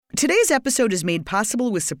Today's episode is made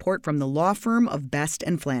possible with support from the law firm of Best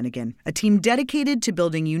 & Flanagan, a team dedicated to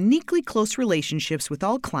building uniquely close relationships with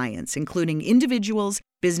all clients, including individuals,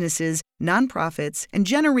 businesses, nonprofits, and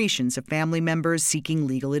generations of family members seeking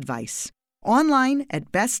legal advice. Online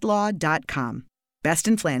at bestlaw.com. Best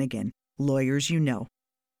 & Flanagan, lawyers you know.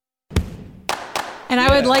 And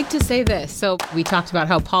I would like to say this. So we talked about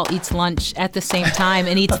how Paul eats lunch at the same time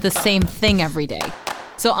and eats the same thing every day.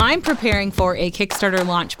 So I'm preparing for a Kickstarter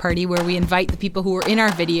launch party where we invite the people who were in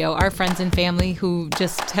our video, our friends and family who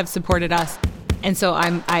just have supported us. And so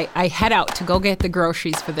I head out to go get the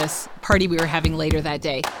groceries for this party we were having later that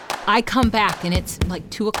day. I come back and it's like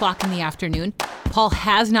 2 o'clock in the afternoon. Paul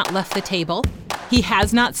has not left the table. He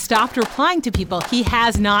has not stopped replying to people. He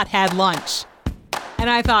has not had lunch.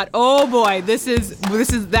 And I thought, oh boy,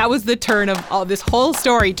 that was the turn of this whole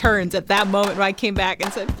story turns at that moment when I came back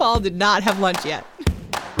and said, Paul did not have lunch yet.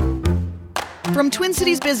 From Twin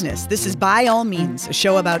Cities Business, this is By All Means, a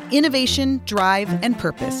show about innovation, drive, and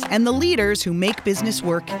purpose, and the leaders who make business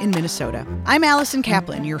work in Minnesota. I'm Allison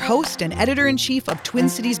Kaplan, your host and editor-in-chief of Twin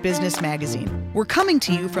Cities Business Magazine. We're coming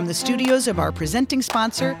to you from the studios of our presenting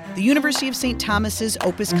sponsor, the University of St. Thomas's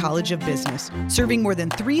Opus College of Business, serving more than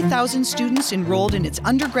 3,000 students enrolled in its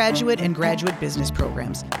undergraduate and graduate business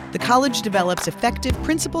programs. The college develops effective,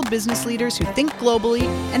 principled business leaders who think globally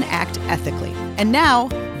and act ethically. And now,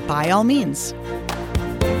 By All Means.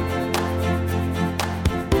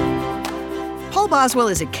 Paul Boswell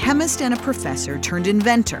is a chemist and a professor turned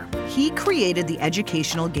inventor. He created the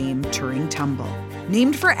educational game Turing Tumble.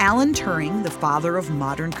 Named for Alan Turing, the father of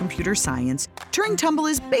modern computer science, Turing Tumble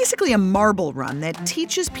is basically a marble run that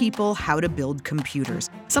teaches people how to build computers,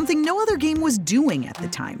 something no other game was doing at the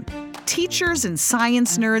time. Teachers and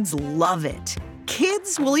science nerds love it.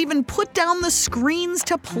 Kids will even put down the screens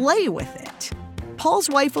to play with it. Paul's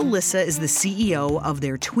wife, Alyssa, is the CEO of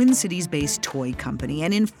their Twin Cities-based toy company,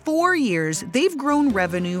 and in 4 years, they've grown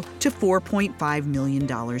revenue to $4.5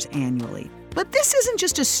 million annually. But this isn't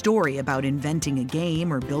just a story about inventing a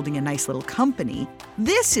game or building a nice little company.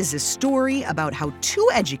 This is a story about how two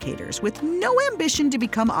educators with no ambition to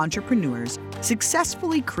become entrepreneurs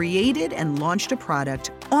successfully created and launched a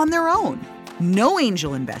product on their own. No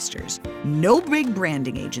angel investors, no big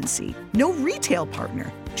branding agency, no retail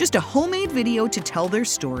partner, just a homemade video to tell their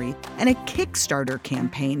story and a Kickstarter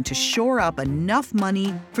campaign to shore up enough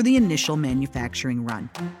money for the initial manufacturing run.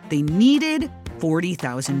 They needed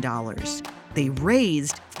 $40,000. They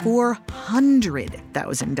raised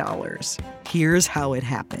 $400,000. Here's how it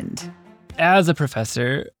happened. As a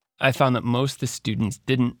professor, I found that most of the students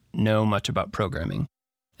didn't know much about programming.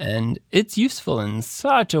 And it's useful in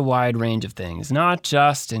such a wide range of things, not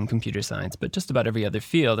just in computer science, but just about every other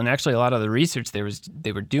field. And actually, a lot of the research they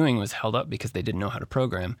were doing was held up because they didn't know how to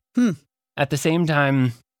program. At the same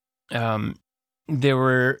time, there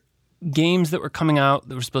were games that were coming out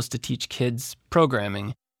that were supposed to teach kids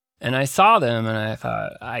programming. And I saw them and I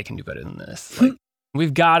thought, I can do better than this. Like,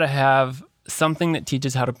 we've got to have something that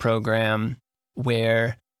teaches how to program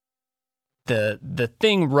where the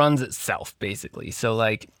thing runs itself, basically. So,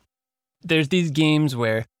 like, there's these games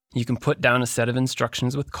where you can put down a set of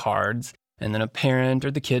instructions with cards, and then a parent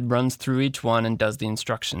or the kid runs through each one and does the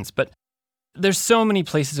instructions. But there's so many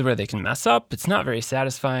places where they can mess up. It's not very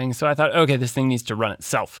satisfying. So I thought, okay, this thing needs to run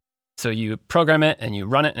itself. So you program it and you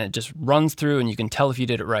run it, and it just runs through, and you can tell if you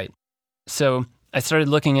did it right. So I started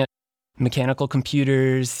looking at mechanical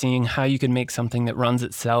computers, seeing how you could make something that runs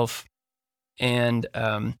itself. And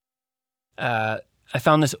I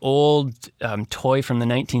found this old toy from the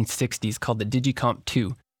 1960s called the Digicomp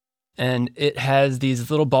 2. And it has these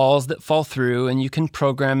little balls that fall through, and you can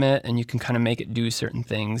program it, and you can kind of make it do certain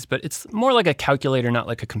things. But it's more like a calculator, not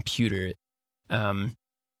like a computer.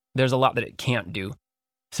 There's a lot that it can't do.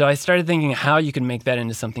 So I started thinking how you could make that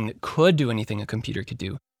into something that could do anything a computer could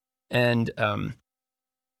do. And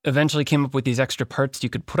eventually came up with these extra parts you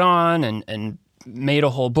could put on, and made a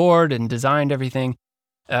whole board and designed everything.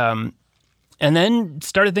 And then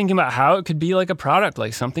started thinking about how it could be like a product,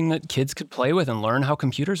 like something that kids could play with and learn how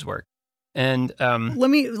computers work. And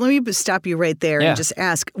let me stop you right there and just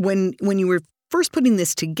ask, when you were first putting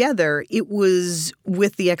this together, it was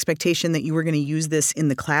with the expectation that you were going to use this in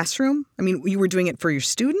the classroom? I mean, you were doing it for your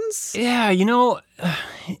students? Yeah,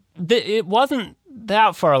 it wasn't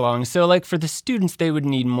that far along. So like for the students, they would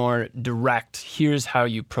need more direct, here's how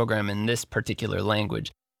you program in this particular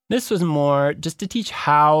language. This was more just to teach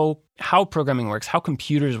how programming works, how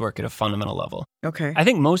computers work at a fundamental level. Okay. I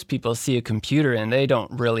think most people see a computer and they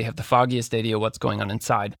don't really have the foggiest idea what's going on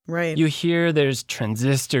inside. Right. You hear there's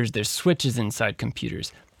transistors, there's switches inside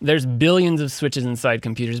computers. there's billions of switches inside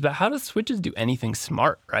computers, but how do switches do anything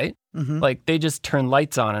smart, right? Like they just turn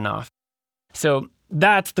lights on and off. So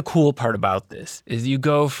that's the cool part about this, is you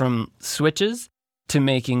go from switches to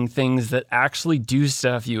making things that actually do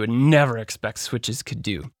stuff you would never expect switches could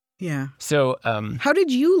do. Yeah. So, how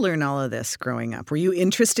did you learn all of this growing up? Were you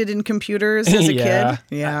interested in computers as a kid?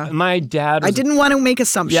 Yeah. My dad was I didn't want to make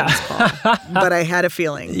assumptions, Paul, but I had a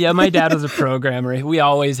feeling. Yeah, my dad was a programmer. We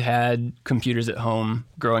always had computers at home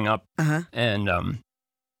growing up. And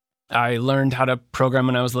I learned how to program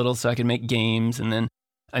when I was little so I could make games. And then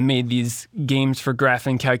I made these games for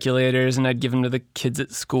graphing calculators, and I'd give them to the kids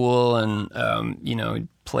at school and,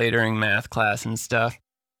 play during math class and stuff.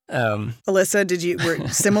 Alyssa, were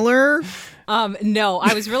similar? No,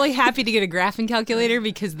 I was really happy to get a graphing calculator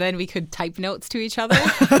because then we could type notes to each other.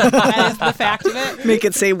 That is the fact of it. Make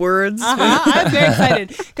it say words. I was very excited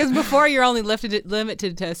because before you're only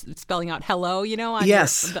limited to spelling out hello,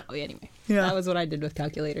 Yes. Anyway, Yeah. That was what I did with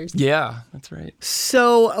calculators. Yeah, that's right.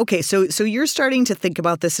 So, okay, so you're starting to think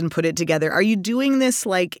about this and put it together. Are you doing this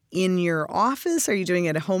like in your office? Are you doing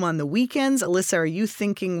it at home on the weekends? Alyssa, are you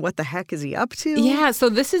thinking, what the heck is he up to? Yeah, so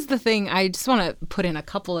this is the thing. I just want to put in a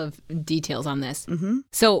couple of details on this.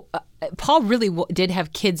 So Paul really did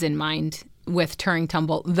have kids in mind with Turing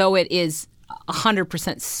Tumble, though it is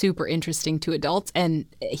 100% super interesting to adults. And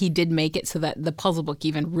he did make it so that the puzzle book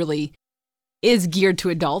even really is geared to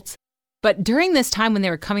adults. But during this time when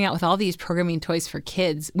they were coming out with all these programming toys for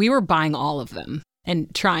kids, we were buying all of them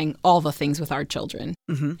and trying all the things with our children.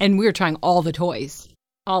 And we were trying all the toys,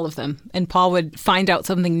 all of them. And Paul would find out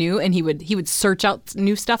something new, and he would search out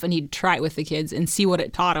new stuff, and he'd try it with the kids and see what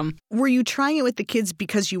it taught them. Were you trying it with the kids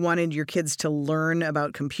because you wanted your kids to learn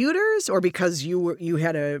about computers, or because you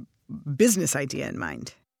had a business idea in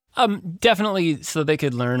mind? Definitely so they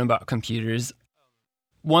could learn about computers.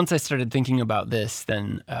 Once I started thinking about this,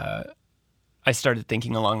 then I started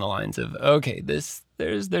thinking along the lines of, okay, there's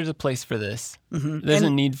a place for this. There's a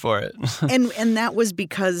need for it. and that was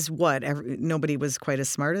because what? Nobody was quite as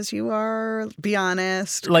smart as you are. Be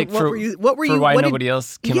honest. Like what were you? Why nobody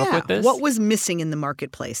else came up with this? What was missing in the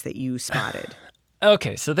marketplace that you spotted?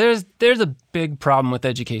 Okay, so there's a big problem with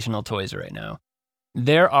educational toys right now.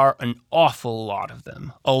 There are an awful lot of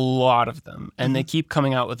them, and they keep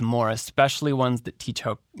coming out with more, especially ones that teach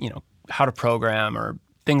how to program or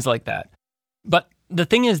things like that. But the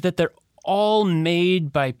thing is that they're all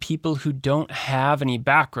made by people who don't have any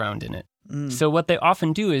background in it. So what they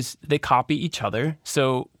often do is they copy each other.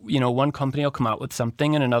 So, one company will come out with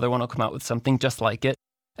something and another one will come out with something just like it.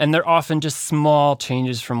 And they're often just small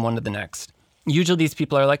changes from one to the next. Usually these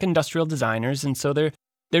people are like industrial designers, and so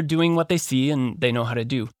they're doing what they see and they know how to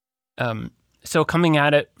do. So coming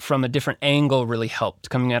at it from a different angle really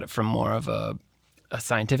helped. Coming at it from more of a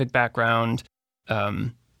scientific background,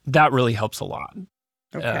 that really helps a lot.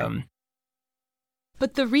 Okay.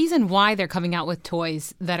 But the reason why they're coming out with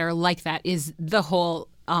toys that are like that is the whole,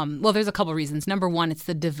 there's a couple reasons. Number one, it's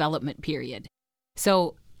the development period.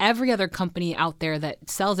 So every other company out there that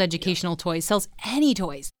sells educational toys, sells any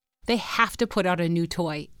toys, they have to put out a new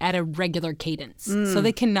toy at a regular cadence. So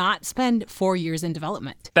they cannot spend 4 years in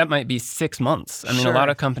development. That might be 6 months. I mean, a lot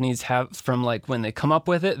of companies have, from like when they come up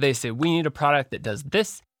with it, they say, we need a product that does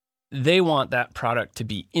this. They want that product to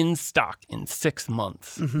be in stock in 6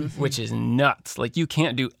 months, which is nuts. Like, you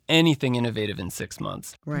can't do anything innovative in 6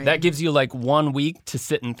 months. Right. That gives you like 1 week to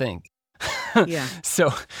sit and think. Yeah.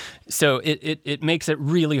 So it makes it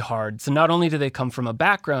really hard. So not only do they come from a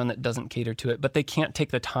background that doesn't cater to it, but they can't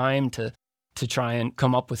take the time to try and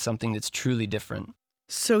come up with something that's truly different.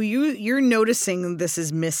 So you're noticing this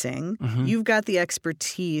is missing. You've got the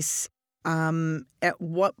expertise. At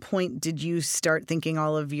what point did you start thinking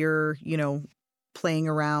all of your, playing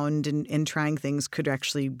around and trying things could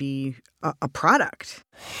actually be a product?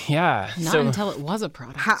 Yeah. Not until it was a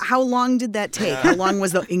product. How long did that take? How long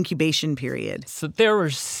was the incubation period? So there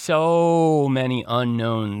were so many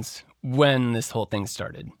unknowns when this whole thing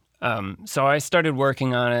started. So I started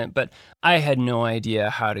working on it, but I had no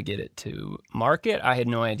idea how to get it to market. I had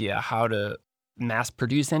no idea how to mass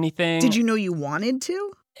produce anything. Did you know you wanted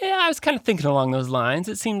to? Yeah, I was kind of thinking along those lines.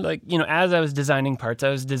 It seemed like, as I was designing parts, I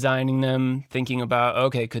was designing them thinking about,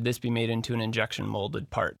 okay, could this be made into an injection molded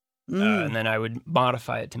part? And then I would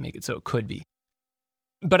modify it to make it so it could be.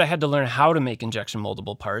 But I had to learn how to make injection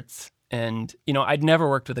moldable parts. And, I'd never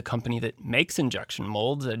worked with a company that makes injection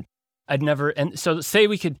molds. And so say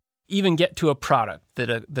we could even get to a product that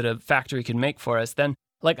a factory could make for us, then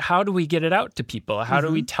like, how do we get it out to people? How do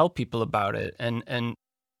we tell people about it? And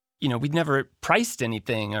we'd never priced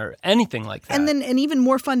anything or anything like that. And even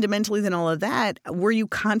more fundamentally than all of that, were you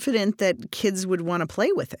confident that kids would want to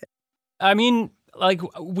play with it? I mean, like,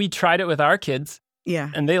 we tried it with our kids.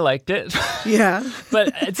 Yeah. And they liked it. Yeah.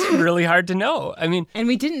 But it's really hard to know. I mean, and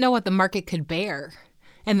we didn't know what the market could bear.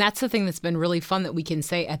 And that's the thing that's been really fun that we can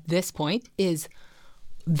say at this point is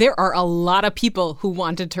there are a lot of people who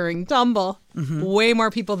wanted Turing Tumble. Mm-hmm. Way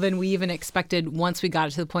more people than we even expected once we got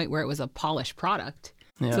it to the point where it was a polished product.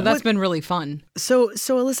 Yeah. So that's been really fun. So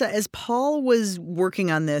Alyssa, as Paul was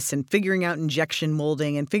working on this and figuring out injection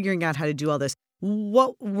molding and figuring out how to do all this,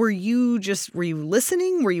 what were you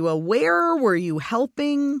listening? Were you aware? Were you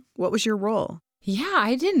helping? What was your role?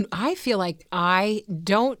 Yeah, I feel like I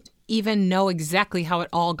don't even know exactly how it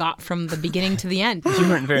all got from the beginning to the end. You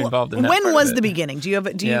weren't very involved in that. When was the beginning?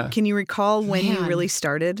 Can you recall when you really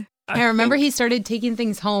started? I remember he started taking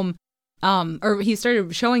things home. Or he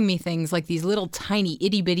started showing me things like these little tiny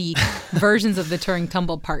itty bitty versions of the Turing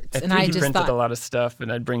Tumble parts. And I just printed a lot of stuff,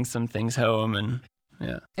 and I'd bring some things home, and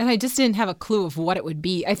yeah. And I just didn't have a clue of what it would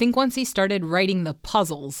be. I think once he started writing the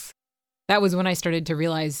puzzles, that was when I started to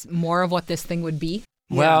realize more of what this thing would be.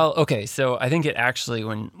 Well, okay, so I think it actually,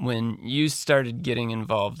 when you started getting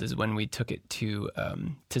involved is when we took it to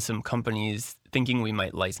some companies thinking we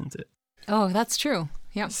might license it. Oh, that's true.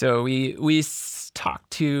 Yeah. So we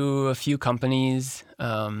talked to a few companies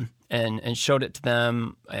and showed it to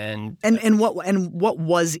them and what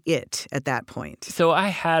was it at that point? So I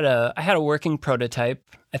had a working prototype.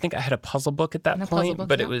 I think I had a puzzle book at that point,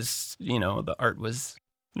 but yeah. It was, the art was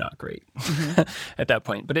not great at that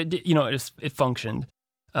point, but it functioned.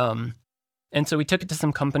 And so we took it to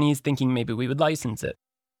some companies thinking maybe we would license it.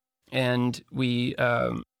 And they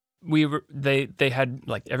had,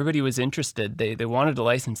 like, everybody was interested. They wanted to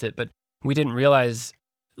license it, but we didn't realize,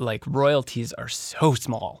 like, royalties are so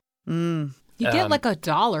small. You get like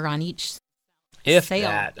 $1 on each if sale.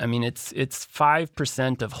 That. I mean, it's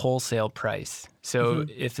 5% of wholesale price. So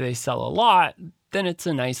if they sell a lot, then it's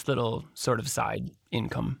a nice little sort of side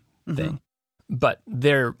income thing. But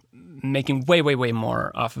they're making way, way, way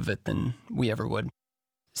more off of it than we ever would.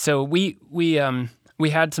 So we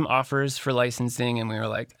had some offers for licensing, and we were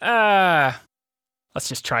like, let's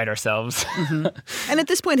just try it ourselves. And at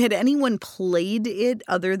this point, had anyone played it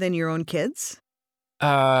other than your own kids?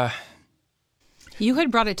 You had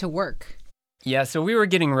brought it to work. Yeah, so we were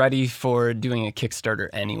getting ready for doing a Kickstarter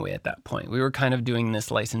anyway at that point. We were kind of doing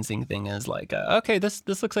this licensing thing as like, okay, this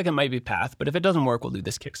looks like it might be path, but if it doesn't work, we'll do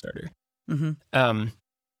this Kickstarter.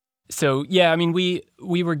 So yeah, I mean,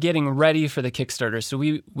 we were getting ready for the Kickstarter, so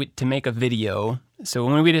we to make a video. So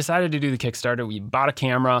when we decided to do the Kickstarter, we bought a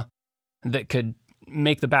camera that could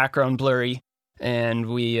make the background blurry, and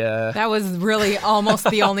we that was really almost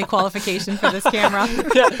the only qualification for this camera.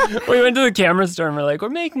 Yeah, we went to the camera store and we're like, we're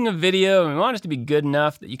making a video, and we want it to be good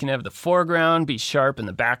enough that you can have the foreground be sharp and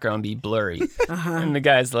the background be blurry. And the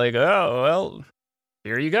guy's like, oh well.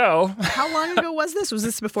 Here you go. How long ago was this? Was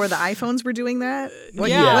this before the iPhones were doing that?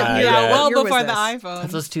 Well before the iPhones.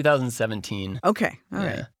 This was 2017. Okay. All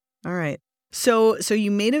right. So you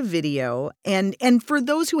made a video, and for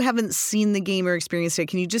those who haven't seen the game or experienced it,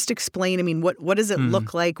 can you just explain, I mean, what does it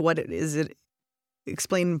look like? What is it?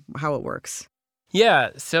 Explain how it works. Yeah,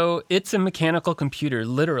 so it's a mechanical computer,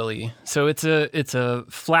 literally. So it's a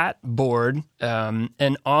flat board,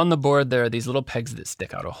 and on the board there are these little pegs that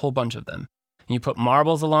stick out, a whole bunch of them. You put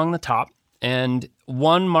marbles along the top, and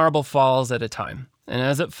one marble falls at a time. And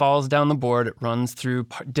as it falls down the board, it runs through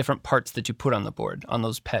different parts that you put on the board, on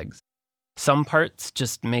those pegs. Some parts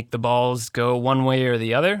just make the balls go one way or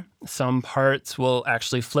the other. Some parts will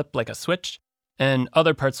actually flip like a switch, and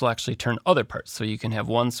other parts will actually turn other parts. So you can have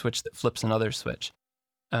one switch that flips another switch.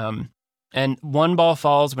 And one ball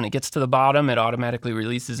falls. When it gets to the bottom, it automatically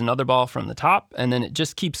releases another ball from the top, and then it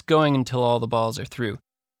just keeps going until all the balls are through.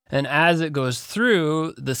 And as it goes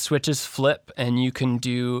through, the switches flip, and you can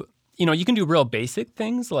do real basic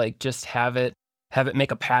things like just have it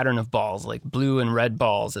make a pattern of balls, like blue and red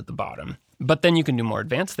balls at the bottom. But then you can do more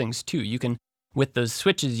advanced things too. With those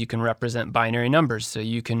switches, you can represent binary numbers. So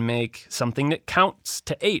you can make something that counts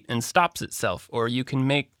to 8 and stops itself, or you can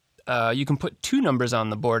put two numbers on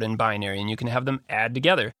the board in binary, and you can have them add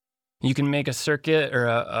together. You can make a circuit or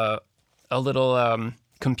a little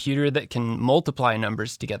computer that can multiply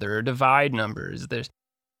numbers together or divide numbers.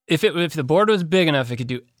 If the board was big enough, it could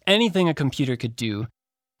do anything a computer could do.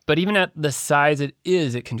 But even at the size it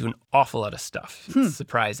is, it can do an awful lot of stuff. It's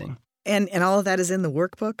surprising. And all of that is in the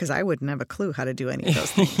workbook? Because I wouldn't have a clue how to do any of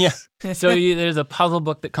those things. Yeah. So there's a puzzle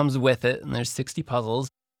book that comes with it, and there's 60 puzzles.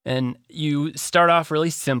 And you start off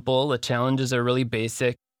really simple. The challenges are really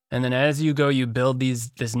basic. And then as you go, you build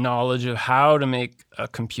this knowledge of how to make a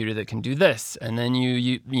computer that can do this. And then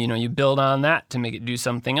you build on that to make it do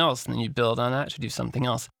something else. And then you build on that to do something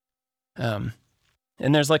else.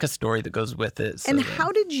 And there's like a story that goes with it. And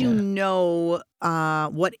how did you know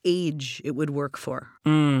what age it would work for?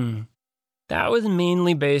 That was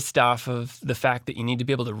mainly based off of the fact that you need to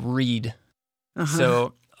be able to read.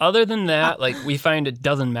 So other than that, like we find it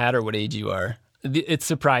doesn't matter what age you are. It's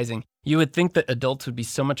surprising. You would think that adults would be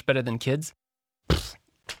so much better than kids.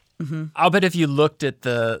 I'll bet if you looked at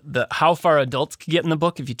the how far adults could get in the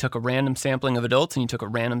book, if you took a random sampling of adults and you took a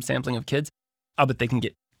random sampling of kids, I'll bet they can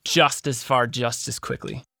get just as far, just as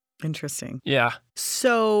quickly. Interesting. Yeah.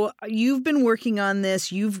 So you've been working on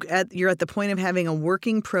this. You're at the point of having a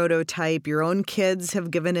working prototype. Your own kids have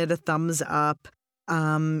given it a thumbs up.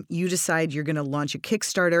 You decide you're going to launch a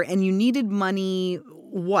Kickstarter, and you needed money,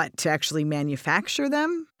 to actually manufacture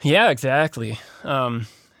them? Yeah, exactly.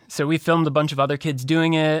 So we filmed a bunch of other kids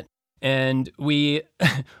doing it, and we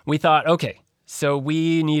thought, okay, so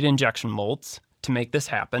we need injection molds to make this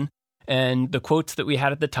happen. And the quotes that we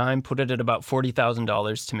had at the time put it at about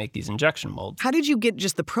 $40,000 to make these injection molds. How did you get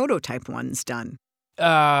just the prototype ones done?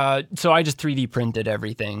 So I just 3D printed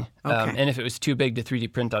everything. Okay. And if it was too big to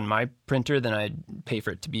 3D print on my printer, then I'd pay for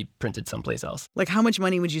it to be printed someplace else. Like how much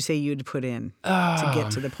money would you say you'd put in to get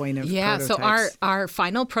to the point of prototypes? So our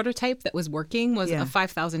final prototype that was working was a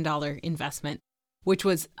 $5,000 investment, which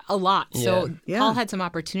was a lot. Yeah. So Paul had some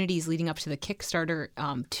opportunities leading up to the Kickstarter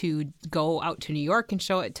to go out to New York and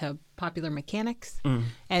show it to Popular Mechanics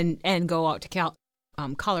and go out to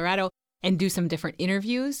Colorado and do some different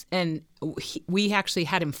interviews. And we actually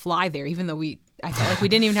had him fly there, even though I felt like we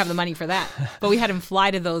didn't even have the money for that. But we had him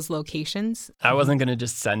fly to those locations. I wasn't going to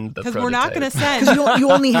just send the prototype. Because we're not going to send. Because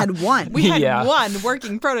you only had one. We had one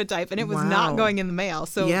working prototype, and it was not going in the mail.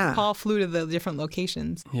 So Paul flew to the different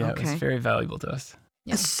locations. Yeah, it was very valuable to us.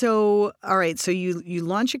 Yeah. So, all right, so you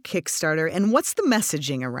launch a Kickstarter, and what's the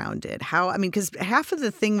messaging around it? Because half of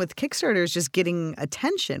the thing with Kickstarter is just getting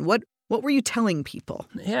attention. What were you telling people?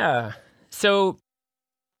 Yeah. So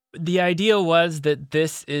the idea was that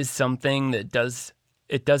this is something that does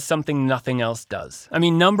something nothing else does. I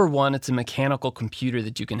mean, number one, it's a mechanical computer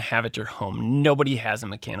that you can have at your home. Nobody has a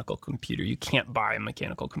mechanical computer. You can't buy a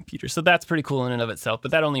mechanical computer. So that's pretty cool in and of itself,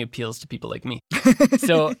 but that only appeals to people like me.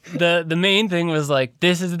 So the main thing was like,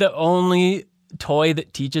 this is the only toy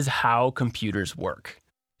that teaches how computers work.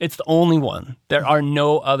 It's the only one. There's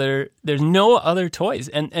no other toys.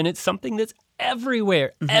 And it's something that's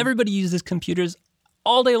everywhere. Everybody uses computers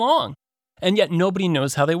all day long. And yet nobody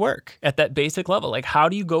knows how they work at that basic level. Like, how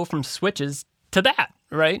do you go from switches to that,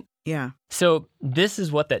 right? Yeah. So this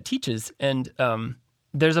is what that teaches. And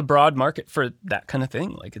there's a broad market for that kind of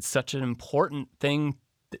thing. Like, it's such an important thing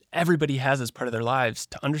that everybody has as part of their lives.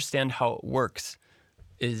 To understand how it works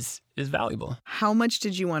is valuable. How much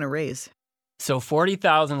did you want to raise? So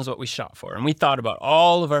 $40,000 is what we shot for. And we thought about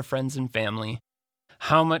all of our friends and family.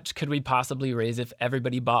 How much could we possibly raise if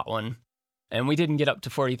everybody bought one? And we didn't get up to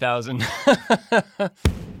 $40,000.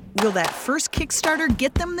 Will that first Kickstarter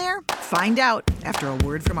get them there? Find out after a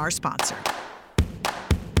word from our sponsor.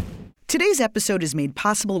 Today's episode is made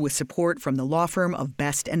possible with support from the law firm of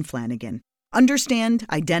Best & Flanagan. Understand,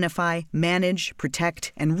 identify, manage,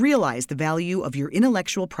 protect, and realize the value of your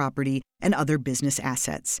intellectual property and other business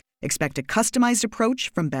assets. Expect a customized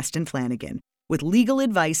approach from Best & Flanagan, with legal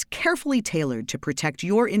advice carefully tailored to protect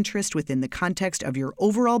your interest within the context of your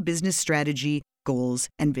overall business strategy, goals,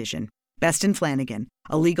 and vision. Best & Flanagan,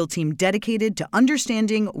 a legal team dedicated to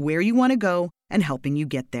understanding where you want to go and helping you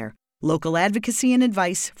get there. Local advocacy and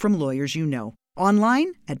advice from lawyers you know.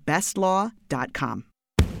 Online at bestlaw.com.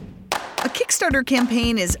 A Kickstarter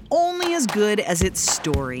campaign is only as good as its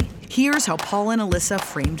story. Here's how Paul and Alyssa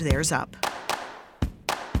framed theirs up.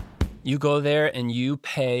 You go there and you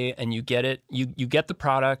pay and you get it. You get the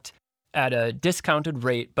product at a discounted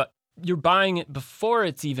rate, but you're buying it before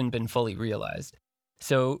it's even been fully realized.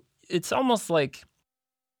 So it's almost like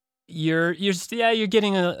you're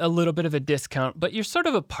getting a little bit of a discount, but you're sort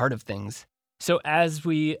of a part of things. So as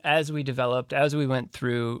we developed, as we went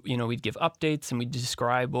through, we'd give updates and we'd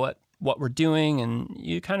describe what we're doing, and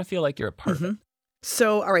you kind of feel like you're a part of it.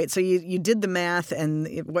 So, all right, so you did the math, and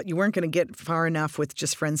what you weren't going to get far enough with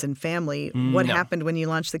just friends and family. What happened when you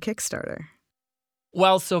launched the Kickstarter?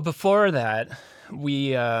 Well, so before that,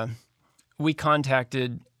 we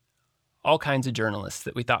contacted all kinds of journalists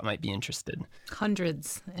that we thought might be interested.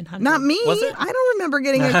 Hundreds and hundreds. Not me. Was it? I don't remember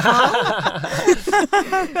getting a call.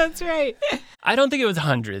 That's right. I don't think it was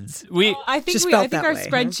hundreds. I think Just I felt think that our way, huh?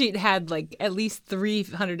 spreadsheet had like at least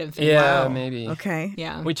 350. Yeah, Wow. maybe. Okay.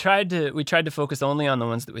 Yeah. We tried to focus only on the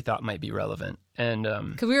ones that we thought might be relevant, and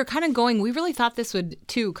Because we were kind of going, we really thought this would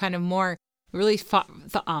too, kind of more. We really thought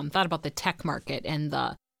about the tech market and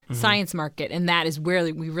the science market, and that is where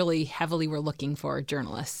we really heavily were looking for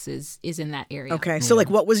journalists. Is in that area. Okay. So, like,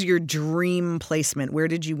 what was your dream placement? Where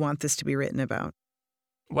did you want this to be written about?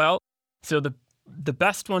 well, so the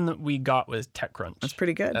best one that we got was TechCrunch. That's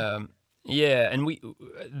pretty good. Yeah, and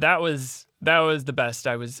that was the best.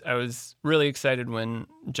 I was really excited when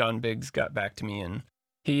John Biggs got back to me, and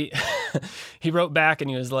he he wrote back and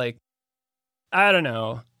he was like, I don't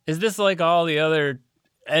know, is this like all the other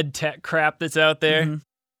ed tech crap that's out there? Mm-hmm.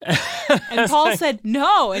 And Paul said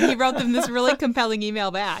no, and he wrote them this really compelling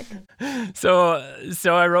email back. So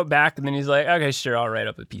I wrote back, and then he's like, okay, sure, I'll write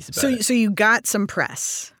up a piece about it. So you got some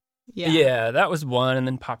press. Yeah, that was one, and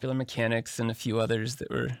then Popular Mechanics and a few others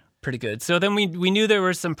that were pretty good. So then we knew there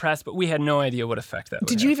was some press, but we had no idea what effect that would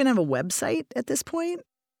Did have. you even have a website at this point?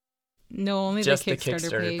 No, only Just the the Kickstarter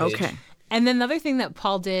Kickstarter page. page. Okay. And then the other thing that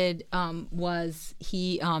Paul did was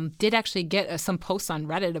he did actually get some posts on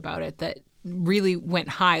Reddit about it that really went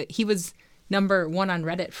high. He was number 1 on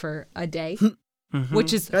Reddit for a day,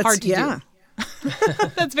 which is hard to do.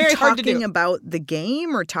 That's very hard to do. Talking about the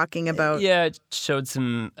game or talking about... Yeah, it showed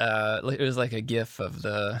some. It was like a GIF of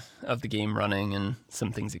the game running and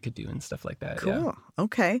some things it could do and stuff like that. Cool.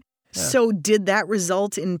 Okay. So did that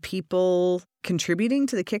result in people contributing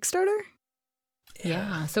to the Kickstarter?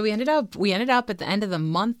 Yeah. So we ended up at the end of the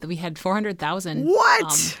month we had 400,000.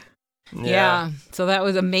 What? Yeah. So that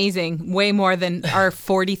was amazing. Way more than our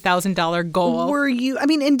 $40,000 goal. Were you, I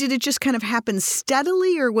mean, and did it just kind of happen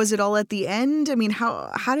steadily or was it all at the end? I mean,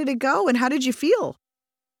 how did it go and how did you feel?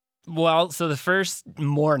 Well, so the first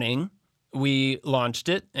morning we launched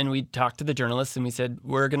it and we talked to the journalists and we said,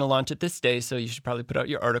 we're going to launch it this day, so you should probably put out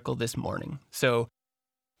your article this morning. So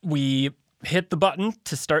we hit the button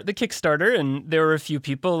to start the Kickstarter, and there were a few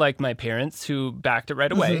people like my parents who backed it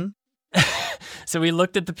right away. So we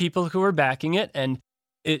looked at the people who were backing it, and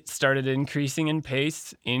it started increasing in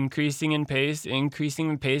pace, and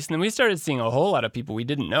then we started seeing a whole lot of people we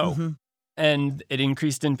didn't know. And it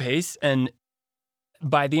increased in pace, and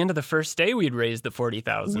by the end of the first day, we'd raised the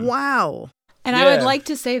 40,000. Wow. And I would like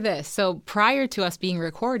to say this. So prior to us being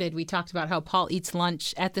recorded, we talked about how Paul eats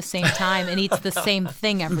lunch at the same time and eats the same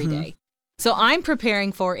thing every day. So I'm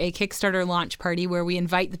preparing for a Kickstarter launch party where we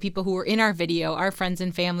invite the people who were in our video, our friends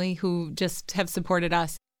and family who just have supported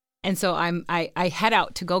us. And so I head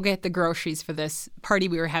out to go get the groceries for this party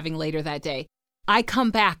we were having later that day. I come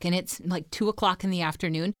back and it's like 2:00 in the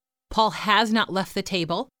afternoon. Paul has not left the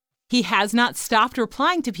table. He has not stopped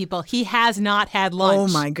replying to people. He has not had lunch.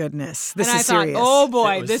 Oh my goodness. This and is I thought, serious. oh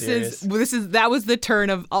boy, It was this is that was the turn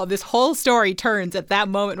of this whole story turns at that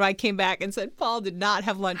moment when I came back and said Paul did not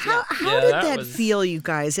have lunch yet. How did that feel, you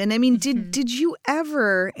guys? And I mean, did you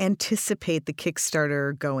ever anticipate the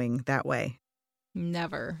Kickstarter going that way?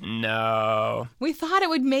 Never. No. We thought it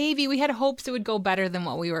would we had hopes it would go better than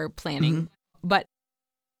what we were planning. But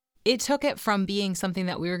it took it from being something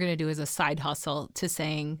that we were going to do as a side hustle to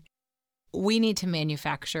saying, we need to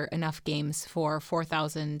manufacture enough games for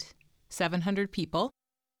 4,700 people.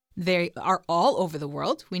 They are all over the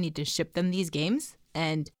world. We need to ship them these games.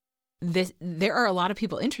 And there are a lot of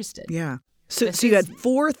people interested. Yeah. So you had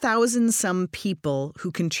 4,000 some people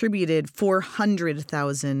who contributed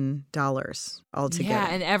 $400,000 altogether. Yeah,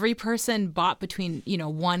 and every person bought between,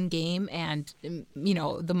 one game and,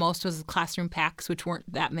 the most was classroom packs, which weren't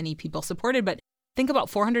that many people supported. But think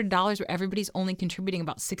about $400 where everybody's only contributing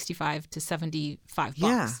about $65 to $75.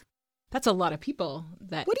 Yeah. That's a lot of people.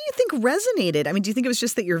 What do you think resonated? I mean, do you think it was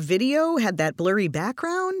just that your video had that blurry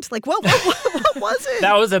background? Like, what was it?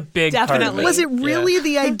 That was a big part of Definitely. it. Was it really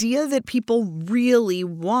the idea that people really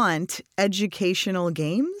want educational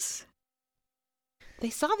games? They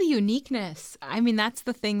saw the uniqueness. I mean, that's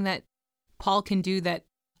the thing that Paul can do that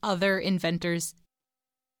other inventors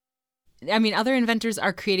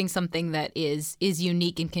are creating something that is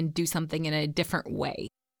unique and can do something in a different way.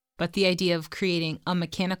 But the idea of creating a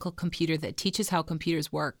mechanical computer that teaches how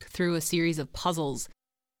computers work through a series of puzzles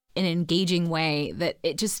in an engaging way, that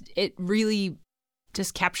it really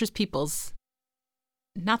just captures people's,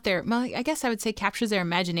 captures their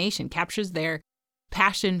imagination, captures their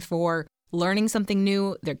passion for learning something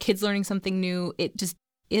new, their kids learning something new. It just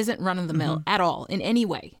isn't run-of-the-mill at all in any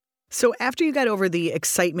way. So after you got over the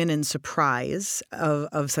excitement and surprise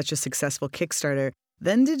of such a successful Kickstarter,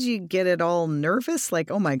 then did you get it all nervous? Like,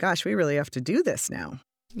 oh my gosh, we really have to do this now.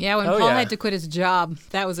 Yeah, when Paul had to quit his job,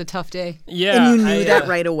 that was a tough day. Yeah. And you knew that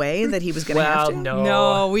right away, that he was going to have to?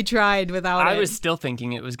 No, we tried without it. I was still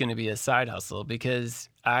thinking it was going to be a side hustle because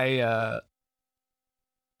I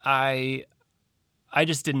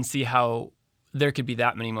just didn't see how there could be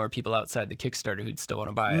that many more people outside the Kickstarter who'd still want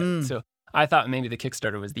to buy it. So I thought maybe the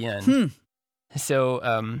Kickstarter was the end. So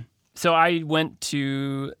I went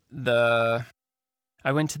to the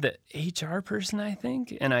HR person, I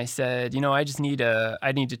think, and I said,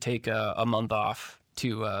 I need to take a month off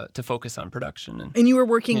to focus on production. And you were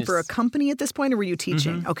working for a company at this point, or were you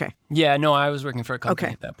teaching? Mm-hmm. Okay. Yeah, no, I was working for a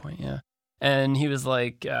company at that point. Yeah. And he was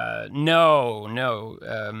like, no,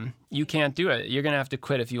 you can't do it. You're going to have to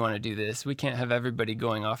quit if you want to do this. We can't have everybody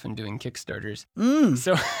going off and doing Kickstarters.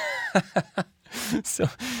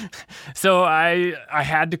 So I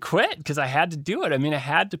had to quit because I had to do it. I mean, I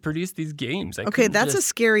had to produce these games. That's a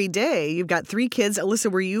scary day. You've got 3 kids.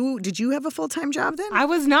 Alyssa, did you have a full-time job then? I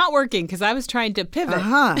was not working because I was trying to pivot.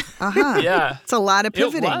 Yeah. It's a lot of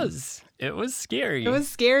pivoting. It was scary. It was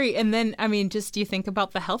scary. And then, just you think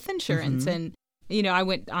about the health insurance and, I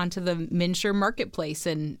went onto the MNsure marketplace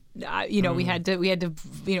and, we had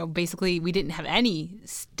to, basically we didn't have any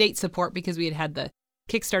state support because we had the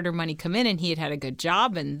Kickstarter money come in and he had a good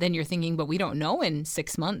job. And then you're thinking, but we don't know in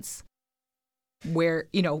 6 months where,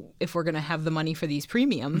 if we're going to have the money for these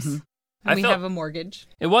premiums. And we have a mortgage.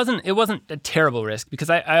 It wasn't a terrible risk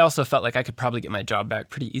because I also felt like I could probably get my job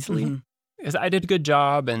back pretty easily. Because I did a good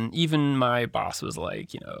job, and even my boss was like,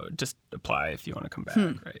 just apply if you want to come back,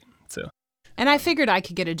 right? So, and I figured I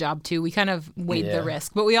could get a job too. We kind of weighed the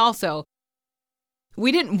risk, but we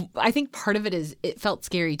didn't. I think part of it is it felt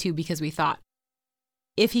scary too because we thought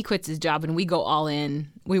if he quits his job and we go all in,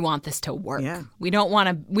 we want this to work. Yeah. We don't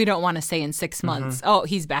want to say in 6 months, oh,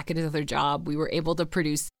 he's back at his other job. We were able to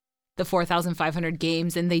produce the 4,500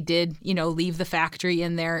 games, and they did, leave the factory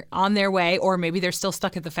and they're on their way, or maybe they're still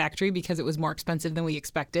stuck at the factory because it was more expensive than we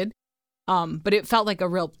expected. But it felt like a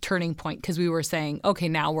real turning point because we were saying, okay,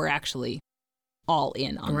 now we're actually all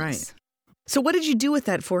in on this. So what did you do with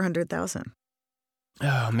that 400,000?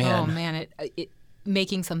 Oh man! Oh man! It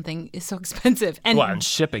making something is so expensive, and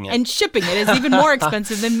shipping it. And shipping it is even more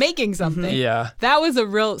expensive than making something. Yeah. That was a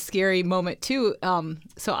real scary moment too.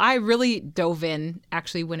 So I really dove in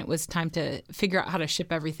actually when it was time to figure out how to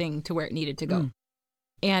ship everything to where it needed to go.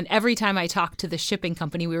 And every time I talked to the shipping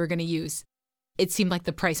company we were going to use, it seemed like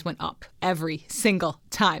the price went up every single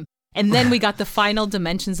time. And then we got the final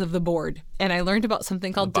dimensions of the board, and I learned about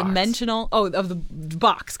something called of the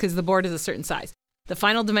box, because the board is a certain size. The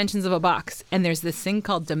final dimensions of a box, and there's this thing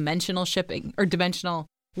called dimensional shipping or dimensional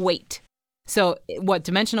weight. So what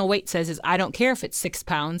dimensional weight says is I don't care if it's 6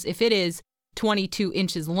 pounds. If it is 22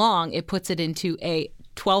 inches long, it puts it into a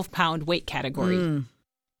 12-pound weight category.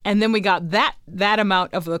 And then we got that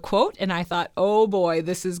amount of the quote, and I thought, oh boy,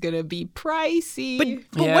 this is going to be pricey.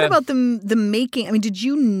 But what about the making? I mean, did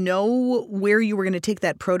you know where you were going to take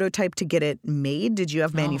that prototype to get it made? Did you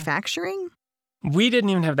have manufacturing? We didn't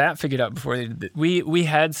even have that figured out before. We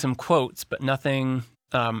had some quotes, but nothing.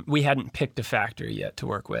 We hadn't picked a factory yet to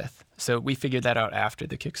work with. So we figured that out after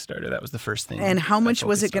the Kickstarter. That was the first thing. And how much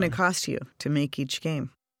was it going to cost you to make each game?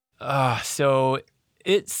 So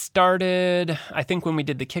it started, I think when we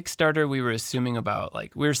did the Kickstarter, we were assuming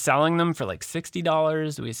we were selling them for like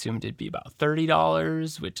 $60. We assumed it'd be about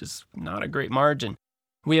 $30, which is not a great margin.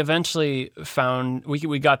 We eventually found,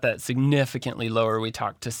 we got that significantly lower. We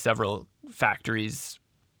talked to several factories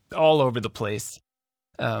all over the place.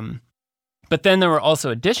 But then there were also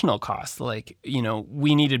additional costs, like,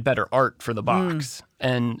 we needed better art for the box.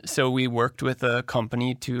 And so we worked with a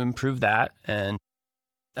company to improve that. And,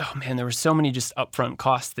 oh man, there were so many just upfront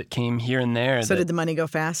costs that came here and there. So did the money go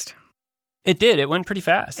fast? It did. It went pretty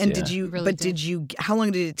fast. And how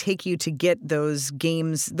long did it take you to get those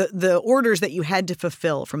games, the orders that you had to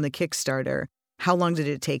fulfill from the Kickstarter? How long did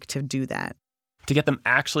it take to do that? To get them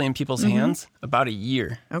actually in people's hands? About a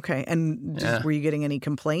year. Okay. And were you getting any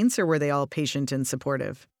complaints, or were they all patient and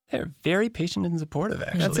supportive? They're very patient and supportive,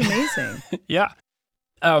 actually. That's amazing. Yeah.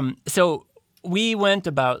 So we went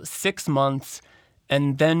about 6 months,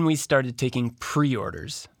 and then we started taking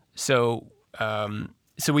pre-orders. So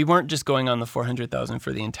we weren't just going on the 400,000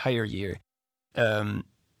 for the entire year.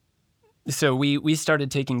 So we started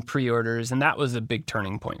taking pre-orders, and that was a big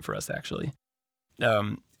turning point for us, actually.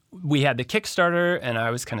 We had the Kickstarter, and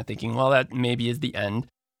I was kind of thinking, well, that maybe is the end.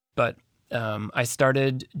 But I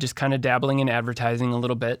started just kind of dabbling in advertising a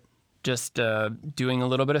little bit, just doing a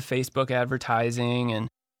little bit of Facebook advertising and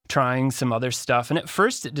trying some other stuff. And at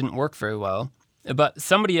first, it didn't work very well. But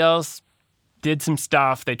somebody else did some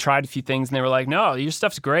stuff. They tried a few things, and they were like, no, your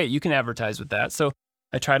stuff's great. You can advertise with that. So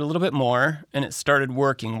I tried a little bit more, and it started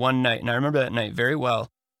working one night. And I remember that night very well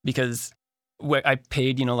because I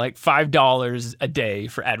paid, like $5 a day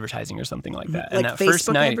for advertising or something like that. Like and that Facebook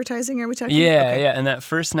first night, advertising, are we talking? Yeah, yeah. And that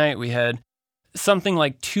first night we had something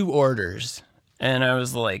like 2 orders. And I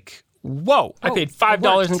was like, whoa, I paid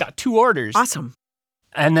 $5 and got 2 orders. Awesome.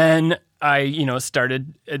 And then I,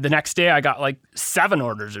 started, the next day I got like 7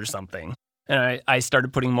 orders or something. And I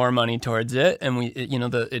started putting more money towards it. And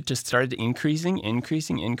it just started increasing.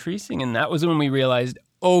 And that was when we realized,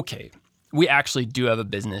 okay, we actually do have a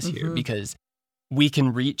business here because we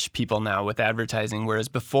can reach people now with advertising. Whereas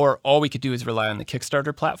before, all we could do is rely on the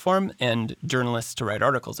Kickstarter platform and journalists to write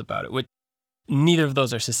articles about it, which neither of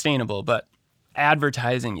those are sustainable. But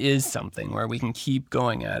advertising is something where we can keep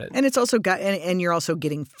going at it. And it's also and you're also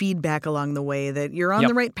getting feedback along the way that you're on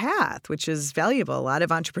the right path, which is valuable. A lot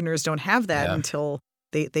of entrepreneurs don't have that until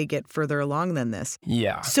they get further along than this.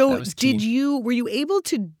 Yeah. So were you able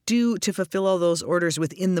to fulfill all those orders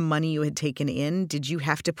within the money you had taken in? Did you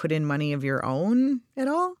have to put in money of your own at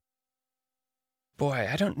all? Boy,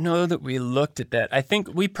 I don't know that we looked at that. I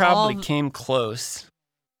think we probably came close.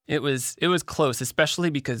 It was close, especially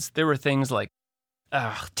because there were things like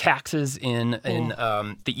taxes in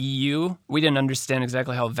the EU. We didn't understand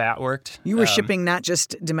exactly how VAT worked. You were shipping not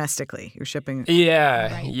just domestically. You're shipping.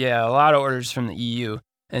 Yeah, right. Yeah, a lot of orders from the EU.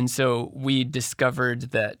 And so we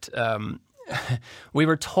discovered that we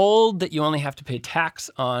were told that you only have to pay tax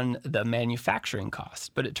on the manufacturing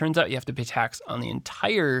cost, but it turns out you have to pay tax on the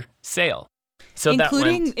entire sale. So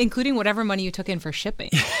including whatever money you took in for shipping.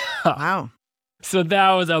 Wow. So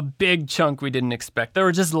that was a big chunk we didn't expect. There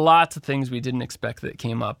were just lots of things we didn't expect that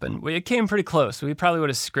came up, and it came pretty close. We probably would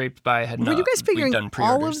have scraped by had not. Were you guys figuring done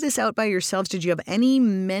all of this out by yourselves? Did you have any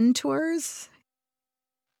mentors?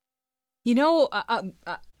 You said,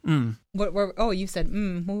 what were you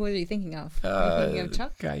thinking of? Were you thinking of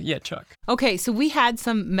Chuck? Yeah, Chuck. Okay, so we had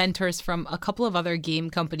some mentors from a couple of other game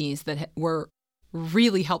companies that were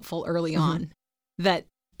really helpful early on that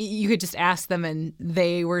you could just ask them, and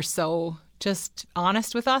they were so just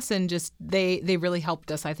honest with us, and just they really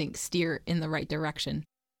helped us, I think, steer in the right direction.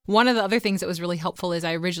 One of the other things that was really helpful is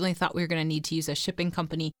I originally thought we were going to need to use a shipping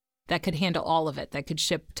company that could handle all of it, that could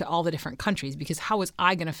ship to all the different countries, because how was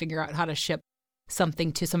I going to figure out how to ship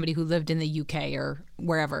something to somebody who lived in the UK or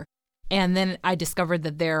wherever? And then I discovered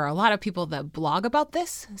that there are a lot of people that blog about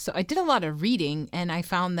this. So I did a lot of reading, and I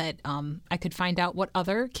found that I could find out what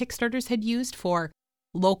other Kickstarters had used for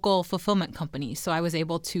local fulfillment companies. So I was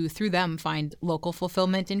able to, through them, find local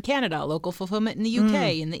fulfillment in Canada, local fulfillment in the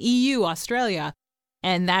UK, in the EU, Australia.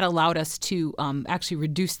 And that allowed us to actually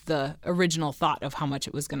reduce the original thought of how much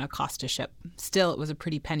it was going to cost to ship. Still, it was a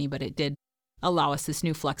pretty penny, but it did allow us this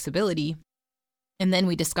new flexibility. And then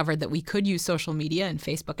we discovered that we could use social media and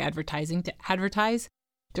Facebook advertising to advertise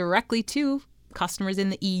directly to customers in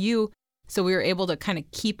the EU. So we were able to kind of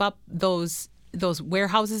keep up those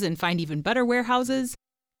warehouses and find even better warehouses.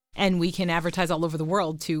 And we can advertise all over the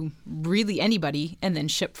world to really anybody and then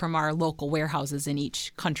ship from our local warehouses in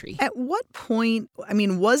each country. At what point,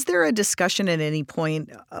 was there a discussion at any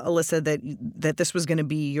point, Alyssa, that this was going to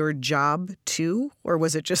be your job too? Or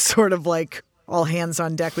was it just sort of like, all hands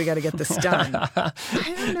on deck, we got to get this done? I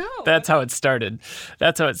don't know. That's how it started.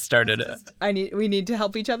 We need to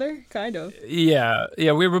help each other, kind of. Yeah.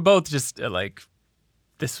 We were both just like,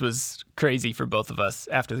 this was crazy for both of us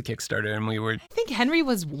after the Kickstarter, and we were. I think Henry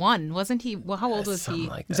was 1, wasn't he? Well, how old was he?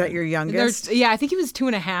 Like that. Is that your youngest? I think he was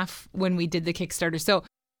 2.5 when we did the Kickstarter. So,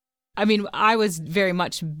 I was very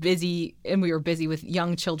much busy, and we were busy with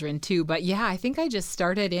young children too. But yeah, I think I just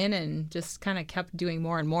started in and just kind of kept doing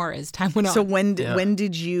more and more as time went on. So when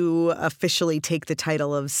did you officially take the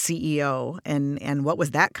title of CEO, and what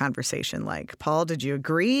was that conversation like? Paul, did you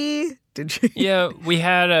agree? Did you? Yeah, we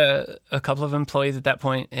had a couple of employees at that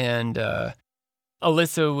point, and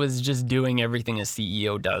Alyssa was just doing everything a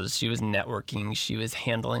CEO does. She was networking. She was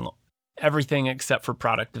handling everything except for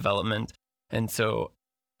product development. And so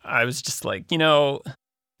I was just like, you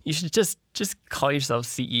should just call yourself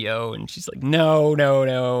CEO. And she's like,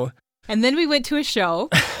 no. And then we went to a show,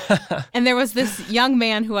 and there was this young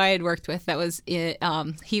man who I had worked with that was,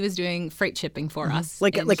 he was doing freight shipping for us.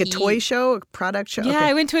 Like a toy show, a product show? Yeah, okay.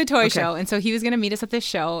 I went to a toy show, and so he was going to meet us at this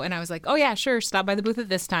show, and I was like, oh yeah, sure, stop by the booth at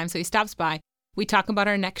this time. So he stops by. We talk about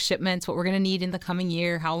our next shipments, what we're going to need in the coming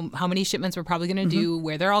year, how many shipments we're probably going to do,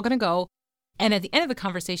 where they're all going to go. And at the end of the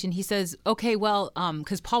conversation, he says, okay, well,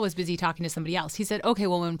 because Paul was busy talking to somebody else. He said, okay,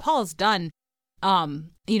 well, when Paul's done, and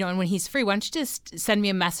when he's free, why don't you just send me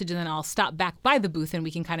a message and then I'll stop back by the booth and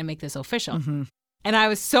we can kind of make this official. And I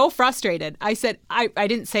was so frustrated. I said, I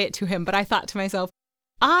didn't say it to him, but I thought to myself,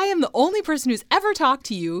 I am the only person who's ever talked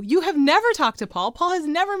to you. You have never talked to Paul. Paul has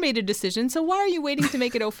never made a decision. So why are you waiting to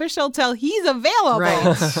make it official till he's available? Right.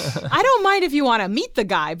 I don't mind if you want to meet the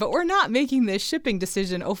guy, but we're not making this shipping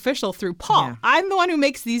decision official through Paul. Yeah. I'm the one who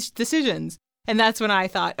makes these decisions. And that's when I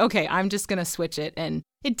thought, okay, I'm just going to switch it. And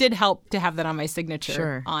it did help to have that on my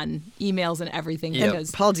signature on emails and everything. Yep.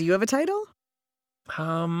 Because Paul, do you have a title?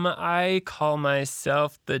 I call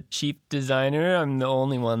myself the chief designer. I'm the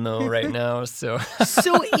only one though right now, so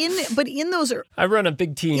in those I run a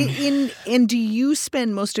big team. And do you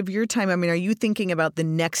spend most of your time? I mean, are you thinking about the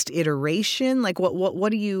next iteration? Like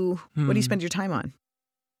what do you spend your time on?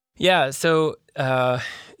 Yeah, so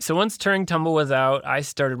once Turing Tumble was out, I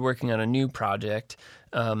started working on a new project.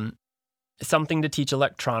 Something to teach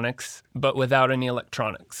electronics, but without any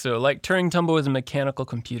electronics. So like Turing Tumble is a mechanical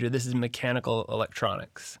computer, this is mechanical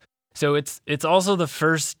electronics. So it's also the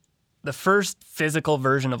first physical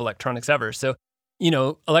version of electronics ever. So,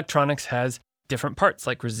 electronics has different parts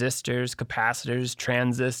like resistors, capacitors,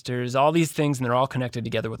 transistors, all these things, and they're all connected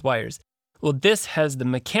together with wires. Well, this has the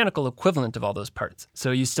mechanical equivalent of all those parts. So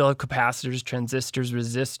you still have capacitors, transistors,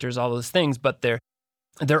 resistors, all those things, but they're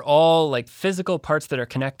all like physical parts that are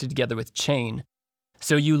connected together with chain.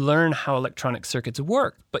 So you learn how electronic circuits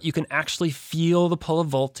work, but you can actually feel the pull of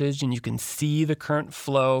voltage and you can see the current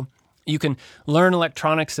flow. You can learn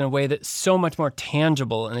electronics in a way that's so much more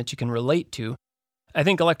tangible and that you can relate to. I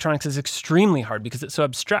think electronics is extremely hard because it's so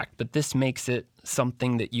abstract, but this makes it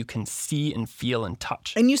something that you can see and feel and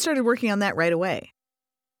touch. And you started working on that right away.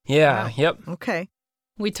 Yeah, Wow. Yep. Okay.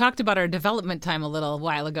 we talked about our development time a little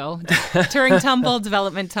while ago. Turing Tumble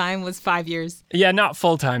development time was 5 years. Yeah, not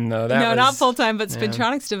full-time, though. Not full-time, but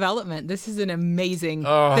Spintronics development. This is an amazing...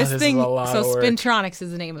 this thing, is a lot of work. Spintronics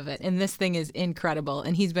is the name of it, and this thing is incredible,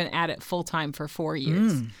 and he's been at it full-time for 4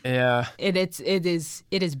 years. Yeah. It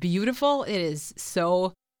is beautiful. It is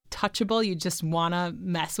so touchable. You just want to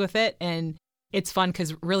mess with it, and it's fun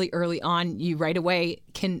because really early on, you right away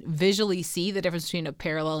can visually see the difference between a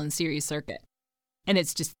parallel and series circuit. And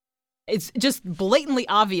it's just blatantly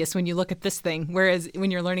obvious when you look at this thing, whereas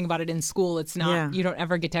when you're learning about it in school, it's not. Yeah. You don't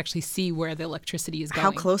ever get to actually see where the electricity is going.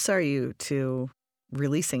 How close are you to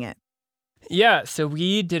releasing it? Yeah, so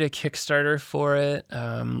we did a Kickstarter for it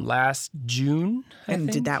last June, I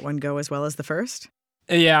think. Did that one go as well as the first?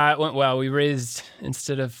 Yeah, it went well. We raised,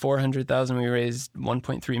 instead of $400,000, we raised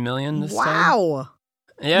 $1.3 million this time. Wow.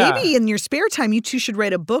 Yeah. Maybe in your spare time, you two should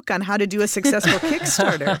write a book on how to do a successful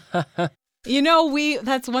Kickstarter. You know,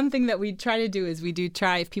 that's one thing that we try to do is we do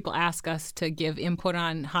try, if people ask us to give input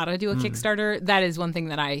on how to do a Kickstarter, that is one thing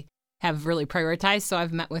that I have really prioritized. So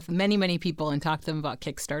I've met with many, many people and talked to them about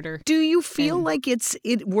Kickstarter. Do you feel like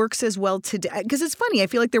it works as well today? Because it's funny. I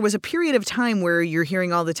feel like there was a period of time where you're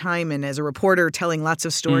hearing all the time and as a reporter telling lots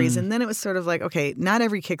of stories. And then it was sort of like, okay, not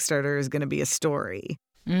every Kickstarter is going to be a story.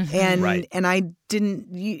 Mm-hmm. And Right. and I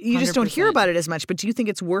didn't, you just don't hear 100%. about it as much. But do you think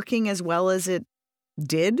it's working as well as it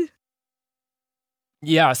did?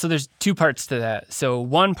 Yeah, so there's two parts to that. So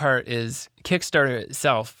one part is Kickstarter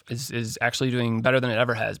itself is actually doing better than it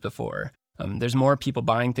ever has before. There's more people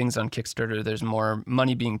buying things on Kickstarter. There's more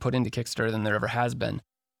money being put into Kickstarter than there ever has been.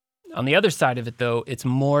 On the other side of it, though, it's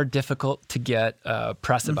more difficult to get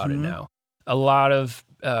press about it now. A lot of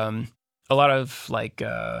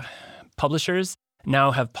publishers now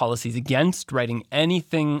have policies against writing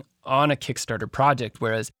anything on a Kickstarter project,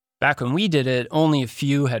 whereas back when we did it, only a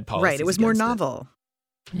few had policies. Right. It was more against it. novel.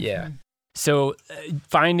 Yeah. So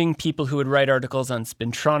finding people who would write articles on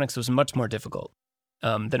Spintronics was much more difficult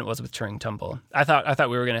than it was with Turing Tumble. I thought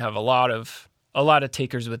we were going to have a lot of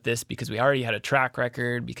takers with this because we already had a track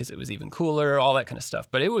record, because it was even cooler, all that kind of stuff.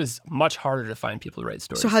 But it was much harder to find people to write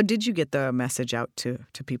stories. So how did you get the message out to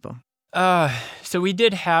people? So we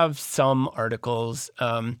did have some articles.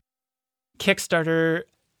 Kickstarter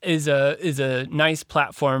is a nice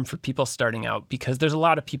platform for people starting out because there's a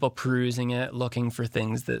lot of people perusing it, looking for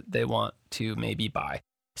things that they want to maybe buy.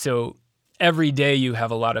 So every day you have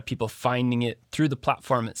a lot of people finding it through the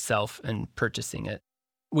platform itself and purchasing it.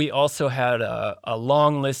 We also had a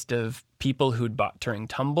long list of people who'd bought Turing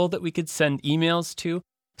Tumble that we could send emails to.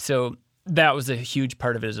 So that was a huge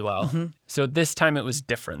part of it as well. So this time it was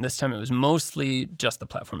different. This time it was mostly just the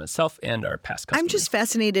platform itself and our past customers. I'm just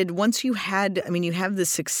fascinated. Once you have the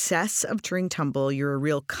success of Turing Tumble, you're a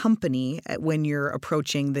real company when you're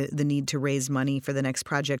approaching the need to raise money for the next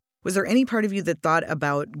project. Was there any part of you that thought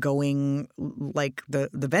about going like the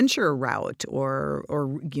venture route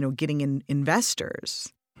or getting in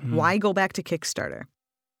investors? Why go back to Kickstarter?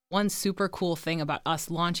 One super cool thing about us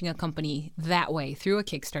launching a company that way through a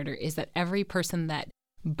Kickstarter is that every person that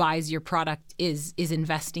buys your product is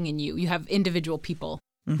investing in you. You have individual people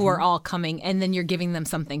who are all coming, and then you're giving them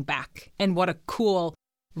something back. And what a cool,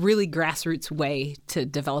 really grassroots way to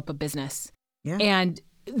develop a business. Yeah. And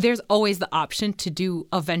there's always the option to do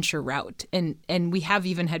a venture route. And we have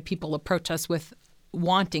even had people approach us with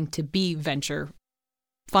wanting to be venture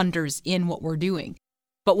funders in what we're doing.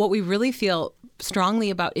 But what we really feel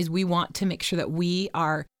strongly about is we want to make sure that we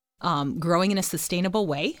are growing in a sustainable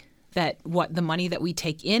way, that what the money that we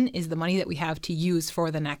take in is the money that we have to use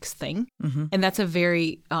for the next thing. And that's a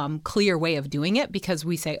very clear way of doing it, because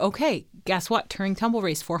we say, okay, guess what? Turing Tumble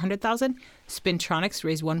raised $400,000. Spintronics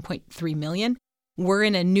raised $1.3 million. We're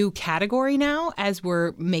in a new category now as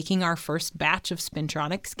we're making our first batch of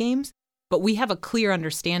Spintronics games. But we have a clear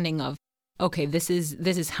understanding of, okay, this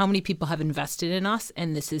is how many people have invested in us,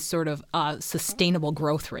 and this is sort of a sustainable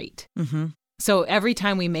growth rate. So every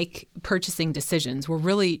time we make purchasing decisions, we're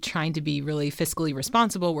really trying to be really fiscally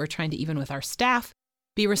responsible. We're trying to, even with our staff,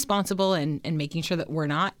 be responsible and making sure that we're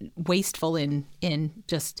not wasteful in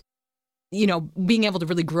just, being able to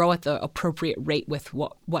really grow at the appropriate rate with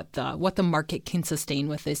what the market can sustain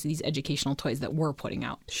with these educational toys that we're putting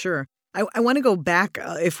out. Sure. I want to go back,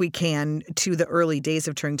 if we can, to the early days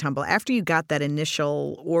of Turing Tumble. After you got that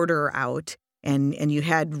initial order out and you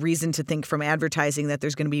had reason to think from advertising that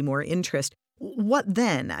there's going to be more interest, what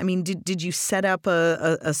then? I mean, did you set up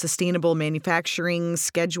a sustainable manufacturing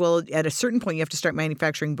schedule? At a certain point, you have to start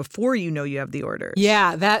manufacturing before you know you have the orders.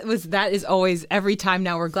 Yeah, that is always every time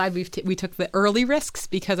now. We're glad we took the early risks,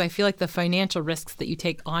 because I feel like the financial risks that you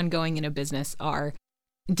take ongoing in a business are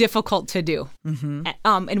difficult to do.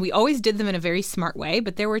 And we always did them in a very smart way,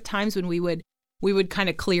 but there were times when we would kind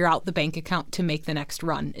of clear out the bank account to make the next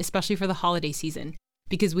run, especially for the holiday season,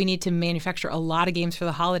 because we need to manufacture a lot of games for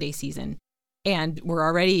the holiday season. And we're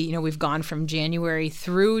already, we've gone from January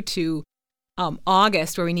through to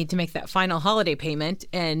August, where we need to make that final holiday payment.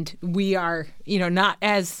 And we are,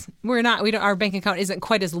 our bank account isn't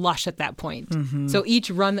quite as lush at that point. So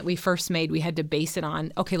each run that we first made, we had to base it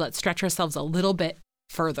on, okay, let's stretch ourselves a little bit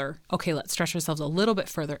further. Okay, let's stretch ourselves a little bit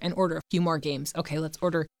further and order a few more games. Okay, let's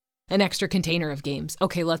order an extra container of games.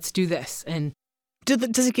 Okay, let's do this. And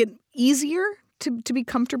does it get easier to be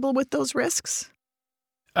comfortable with those risks?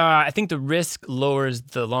 I think the risk lowers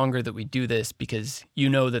the longer that we do this, because you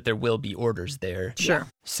know that there will be orders there. Sure.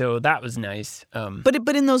 So that was nice.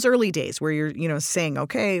 But in those early days where you're saying,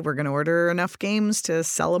 okay, we're going to order enough games to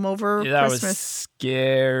sell them over that Christmas. Was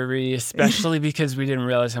scary, especially because we didn't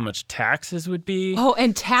realize how much taxes would be. Oh,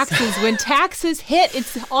 and taxes. When taxes hit,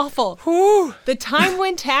 it's awful. The time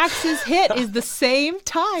when taxes hit is the same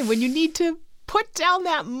time when you need to put down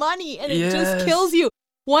that money, and it just kills you.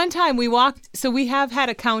 One time we have had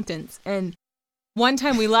accountants, and one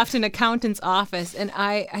time we left an accountant's office, and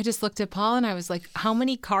I just looked at Paul and I was like, how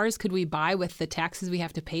many cars could we buy with the taxes we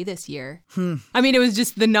have to pay this year? I mean, it was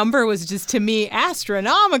just, the number was just, to me,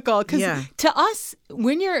 astronomical, because to us,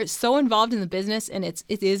 when you're so involved in the business and it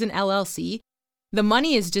is an LLC, the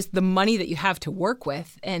money is just the money that you have to work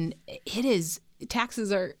with, and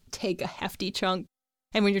taxes take a hefty chunk.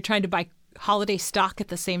 And when you're trying to buy holiday stock at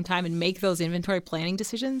the same time and make those inventory planning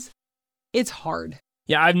decisions, it's hard.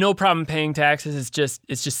 Yeah, I have no problem paying taxes. It's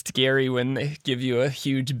just scary when they give you a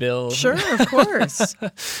huge bill. Sure, of course.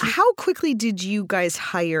 How quickly did you guys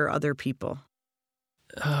hire other people?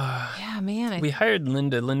 Yeah, man. We hired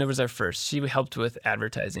Linda. Linda was our first. She helped with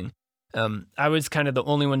advertising. I was kind of the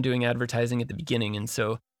only one doing advertising at the beginning, and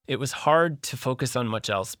so it was hard to focus on much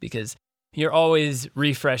else, because you're always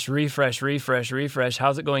refresh.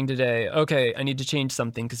 How's it going today? Okay, I need to change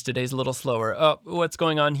something because today's a little slower. Oh, what's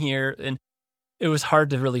going on here? And it was hard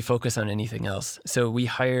to really focus on anything else. So we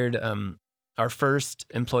hired our first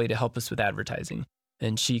employee to help us with advertising,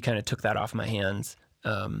 and she kind of took that off my hands.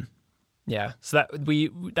 So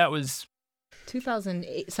that was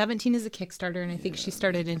 2017 is a Kickstarter, and I think she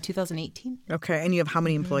started in 2018. Okay, and you have how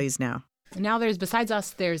many employees now? Now besides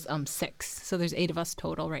us, there's 6. So there's 8 of us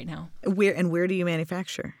total right now. Where do you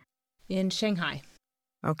manufacture? In Shanghai.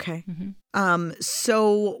 Okay.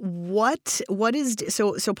 So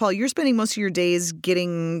Paul, you're spending most of your days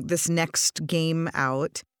getting this next game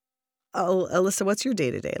out. Alyssa, what's your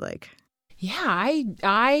day-to-day like? Yeah,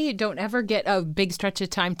 I don't ever get a big stretch of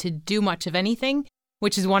time to do much of anything,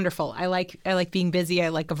 which is wonderful. I like being busy. I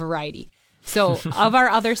like a variety. So of our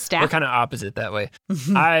other staff... We're kind of opposite that way.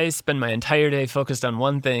 I spend my entire day focused on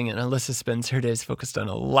one thing, and Alyssa spends her days focused on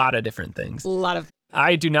a lot of different things.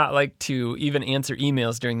 I do not like to even answer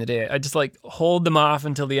emails during the day. I just hold them off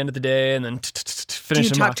until the end of the day and then finish them off. Do you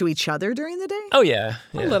talk to each other during the day? Oh, yeah.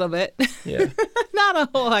 A little bit. Yeah. Not a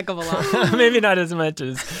whole heck of a lot. Maybe not as much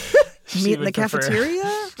as Meet in the cafeteria?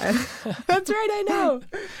 That's right, I know.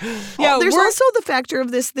 Yeah, there's also the factor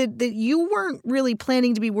of this that you weren't really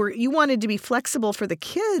planning to be you wanted to be flexible for the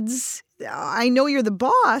kids. I know you're the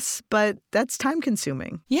boss, but that's time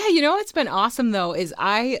consuming. Yeah, you know what's been awesome though is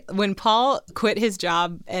when Paul quit his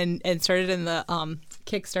job and started in the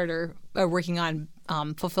Kickstarter working on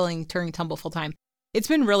fulfilling Turing Tumble full time. It's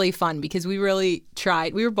been really fun because we really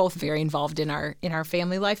tried. We were both very involved in our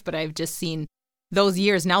family life, but I've just seen those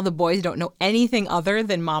years. Now the boys don't know anything other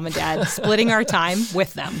than mom and dad splitting our time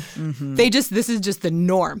with them. Mm-hmm. This is just the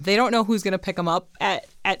norm. They don't know who's going to pick them up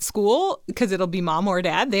at school because it'll be mom or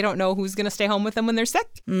dad. They don't know who's going to stay home with them when they're sick.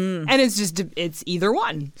 And it's either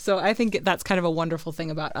one. So I think that's kind of a wonderful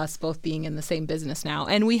thing about us both being in the same business now.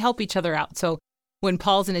 And we help each other out. So when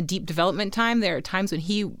Paul's in a deep development time, there are times when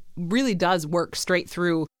he really does work straight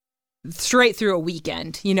through a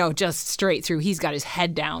weekend, just straight through. He's got his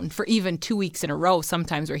head down for even 2 weeks in a row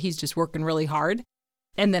sometimes where he's just working really hard.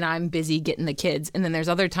 And then I'm busy getting the kids. And then there's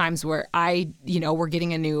other times where we're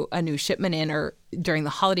getting a new shipment in or during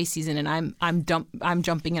the holiday season and I'm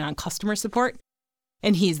jumping in on customer support.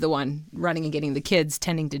 And he's the one running and getting the kids,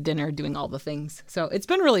 tending to dinner, doing all the things. So it's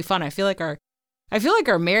been really fun. I feel like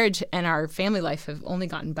our marriage and our family life have only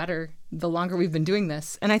gotten better the longer we've been doing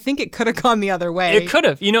this. And I think it could have gone the other way. It could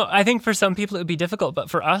have. I think for some people it would be difficult, but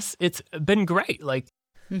for us, it's been great.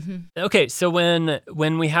 Okay, so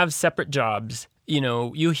when we have separate jobs,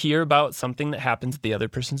 you hear about something that happens at the other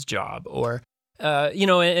person's job or,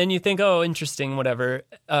 and you think, oh, interesting, whatever.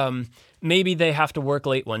 Maybe they have to work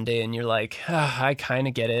late one day and you're like, I kind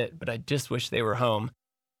of get it, but I just wish they were home.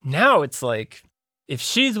 Now it's like, if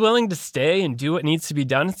she's willing to stay and do what needs to be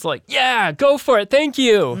done, it's like, yeah, go for it. Thank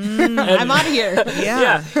you. I'm out of here.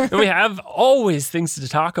 Yeah. And we have always things to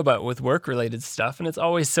talk about with work-related stuff. And it's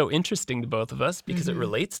always so interesting to both of us because it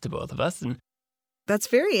relates to both of us. And that's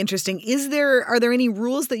very interesting. Are there any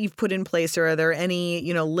rules that you've put in place or are there any,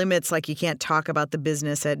 limits like you can't talk about the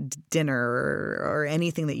business at dinner or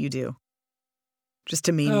anything that you do? Just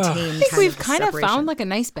to maintain I think we've kind separation. of found like a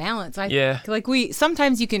nice balance.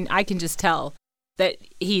 Sometimes I can just tell that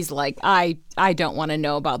he's like, I don't want to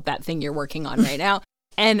know about that thing you're working on right now.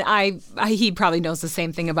 And he probably knows the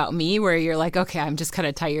same thing about me where you're like, okay, I'm just kind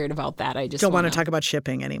of tired about that. I just don't want to talk about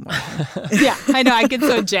shipping anymore. Yeah, I know. I get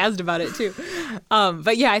so jazzed about it too.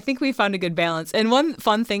 But yeah, I think we found a good balance. And one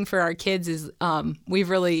fun thing for our kids is we've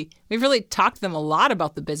really talked to them a lot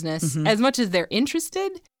about the business as much as they're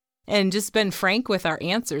interested and just been frank with our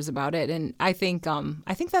answers about it. And I think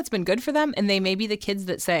that's been good for them. And they may be the kids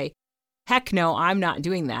that say, heck no, I'm not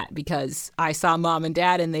doing that because I saw mom and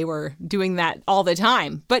dad and they were doing that all the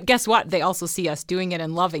time. But guess what? They also see us doing it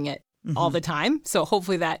and loving it all the time. So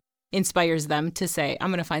hopefully that inspires them to say,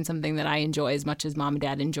 I'm going to find something that I enjoy as much as mom and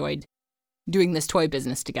dad enjoyed doing this toy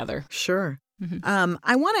business together. Sure.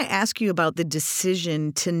 I want to ask you about the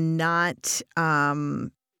decision to not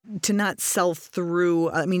sell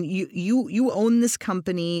through. I mean, you own this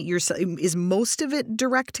company. Is most of it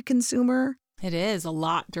direct to consumer? It is a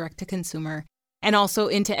lot direct to consumer and also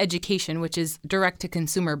into education, which is direct to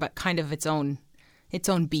consumer, but kind of its own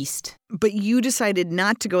beast. But you decided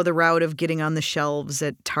not to go the route of getting on the shelves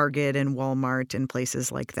at Target and Walmart and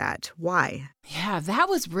places like that. Why? Yeah, that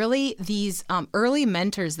was really these early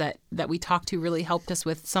mentors that we talked to really helped us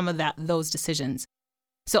with some of those decisions.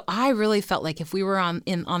 So I really felt like if we were on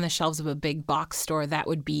the shelves of a big box store, that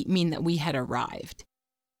would mean that we had arrived.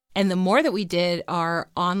 And the more that we did our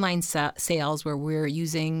online sales where we're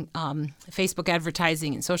using Facebook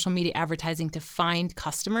advertising and social media advertising to find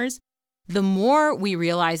customers, the more we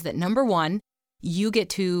realized that, number one, you get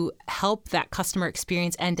to help that customer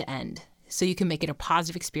experience end to end. So you can make it a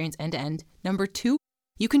positive experience end to end. Number two,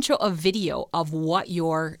 you can show a video of what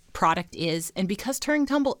your product is. And because Turing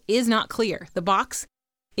Tumble is not clear, the box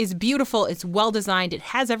is beautiful, it's well designed, it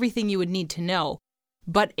has everything you would need to know.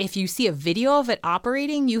 But if you see a video of it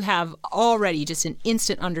operating, you have already just an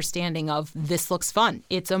instant understanding of this looks fun.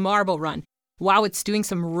 It's a marble run. Wow, it's doing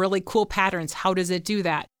some really cool patterns. How does it do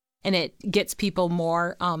that? And it gets people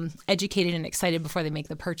more educated and excited before they make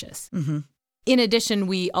the purchase. In addition,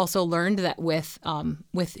 we also learned that with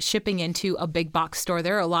shipping into a big box store,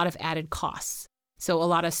 there are a lot of added costs. So a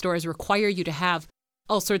lot of stores require you to have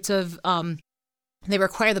all sorts of they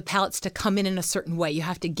require the pallets to come in a certain way. You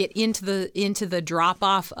have to get into the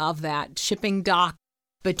drop-off of that shipping dock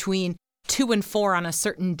between 2 and 4 on a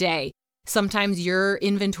certain day. Sometimes your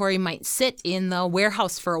inventory might sit in the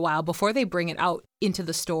warehouse for a while before they bring it out into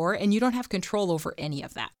the store, and you don't have control over any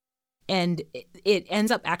of that. And it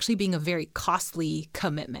ends up actually being a very costly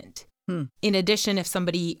commitment. In addition, if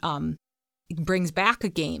somebody brings back a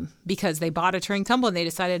game because they bought a Turing Tumble and they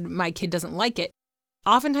decided my kid doesn't like it,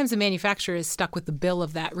 oftentimes the manufacturer is stuck with the bill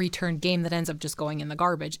of that returned game that ends up just going in the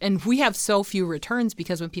garbage. And we have so few returns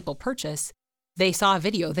because when people purchase, they saw a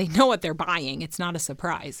video, they know what they're buying. It's not a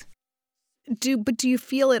surprise. But do you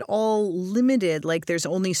feel at all limited, like there's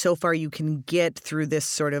only so far you can get through this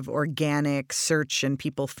sort of organic search and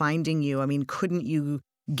people finding you? I mean, couldn't you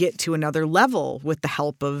get to another level with the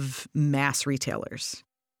help of mass retailers?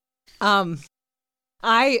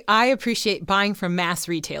 I appreciate buying from mass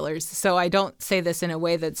retailers, so I don't say this in a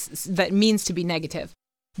way that means to be negative.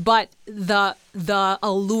 But the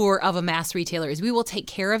allure of a mass retailer is we will take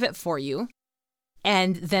care of it for you.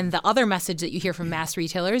 And then the other message that you hear from mass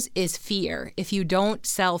retailers is fear. If you don't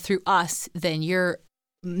sell through us, then you're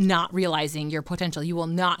not realizing your potential. You will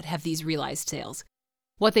not have these realized sales.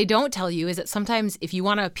 What they don't tell you is that sometimes if you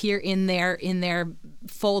want to appear in their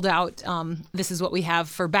fold out, this is what we have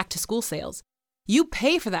for back to school sales, you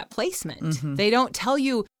pay for that placement. Mm-hmm. They don't tell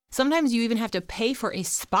you. Sometimes you even have to pay for a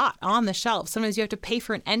spot on the shelf. Sometimes you have to pay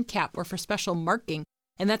for an end cap or for special marking.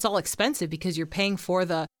 And that's all expensive because you're paying for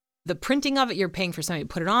the printing of it. You're paying for somebody to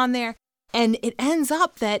put it on there. And it ends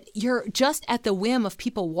up that you're just at the whim of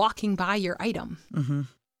people walking by your item. Mm-hmm.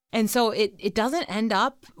 And so it doesn't end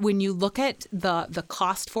up, when you look at the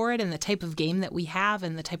cost for it and the type of game that we have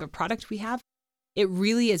and the type of product we have, it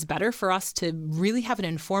really is better for us to really have an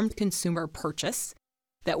informed consumer purchase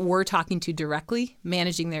that we're talking to directly,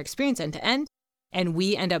 managing their experience end to end. And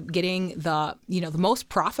we end up getting the most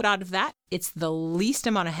profit out of that. It's the least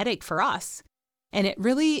amount of headache for us. And it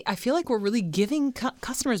really, I feel like we're really giving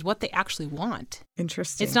customers what they actually want.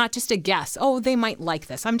 Interesting. It's not just a guess. Oh, they might like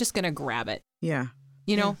this. I'm just going to grab it. Yeah.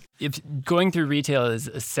 You know? If going through retail is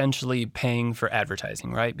essentially paying for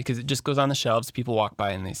advertising, right? Because it just goes on the shelves, people walk by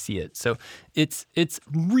and they see it. So it's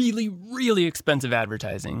really, really expensive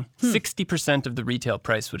advertising. 60% of the retail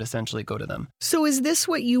price would essentially go to them. So is this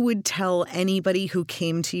what you would tell anybody who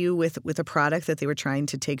came to you with a product that they were trying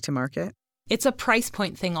to take to market? It's a price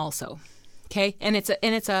point thing also. Okay. And it's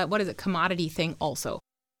a commodity thing also.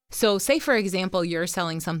 So say, for example, you're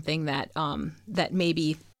selling something that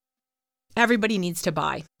maybe everybody needs to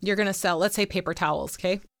buy. You're going to sell, let's say, paper towels.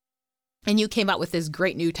 Okay. And you came out with this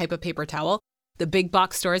great new type of paper towel. The big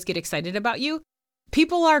box stores get excited about you.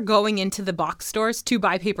 People are going into the box stores to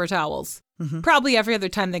buy paper towels. Mm-hmm. Probably every other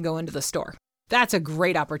time they go into the store. That's a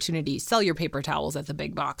great opportunity. Sell your paper towels at the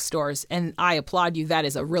big box stores. And I applaud you. That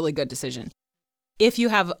is a really good decision. If you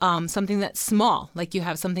have something that's small, like you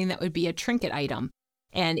have something that would be a trinket item,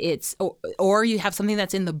 and or you have something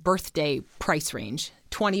that's in the birthday price range,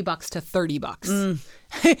 $20 to $30.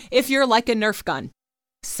 If you're like a Nerf gun,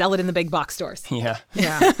 sell it in the big box stores. Yeah.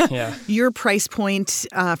 Yeah. Your price point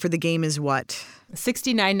for the game is what?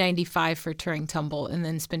 $69.95 for Turing Tumble, and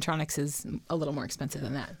then Spintronics is a little more expensive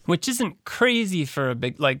than that. Which isn't crazy for a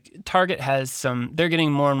big, like Target has they're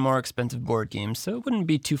getting more and more expensive board games, so it wouldn't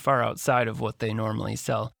be too far outside of what they normally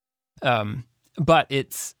sell. But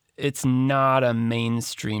it's not a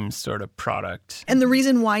mainstream sort of product. And the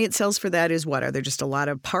reason why it sells for that is what? Are there just a lot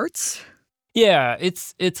of parts? Yeah,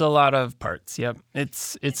 it's a lot of parts. Yep.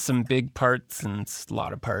 It's some big parts and it's a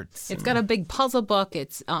lot of parts. It's got a big puzzle book.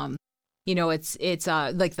 It's it's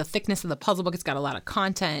like the thickness of the puzzle book. It's got a lot of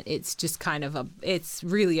content. It's just it's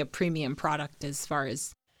really a premium product as far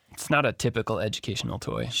as. It's not a typical educational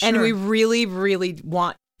toy. Sure. And we really, really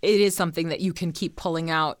want, it is something that you can keep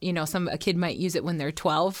pulling out. You know, a kid might use it when they're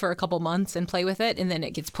 12 for a couple months and play with it, and then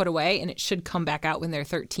it gets put away, and it should come back out when they're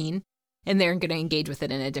 13, and they're going to engage with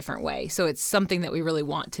it in a different way. So it's something that we really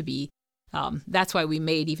want to be. That's why we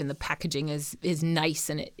made even the packaging is nice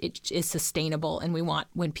and it is sustainable. And we want,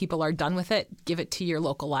 when people are done with it, give it to your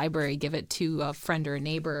local library, give it to a friend or a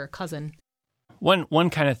neighbor or a cousin. One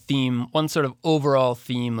kind of theme, one sort of overall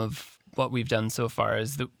theme of what we've done so far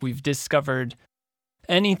is that we've discovered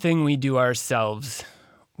anything we do ourselves,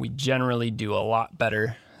 we generally do a lot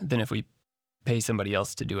better than if we pay somebody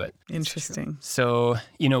else to do it. Interesting. So,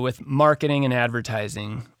 with marketing and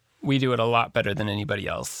advertising, we do it a lot better than anybody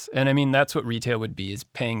else. And I mean, that's what retail would be, is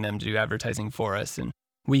paying them to do advertising for us. And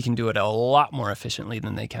we can do it a lot more efficiently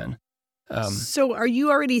than they can. So are you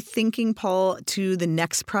already thinking, Paul, to the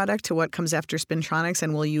next product, to what comes after Spintronics?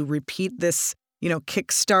 And will you repeat this,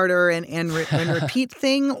 Kickstarter and repeat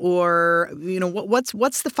thing? Or,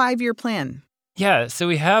 what's the 5-year plan? Yeah, so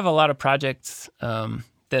we have a lot of projects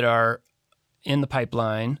that are in the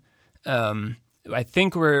pipeline. I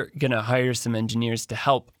think we're going to hire some engineers to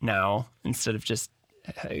help now instead of just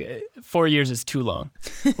 4 years is too long.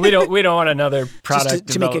 We don't want another product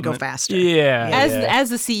to make it go faster. Yeah. As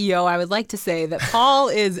the CEO, I would like to say that Paul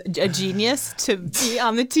is a genius to be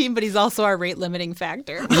on the team, but he's also our rate limiting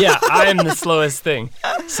factor. Yeah, I am the slowest thing.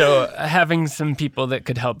 So having some people that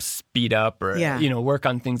could help speed up or work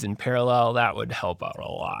on things in parallel, that would help out a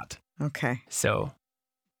lot. Okay. So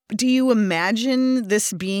do you imagine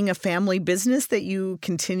this being a family business that you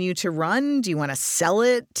continue to run? Do you want to sell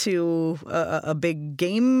it to a big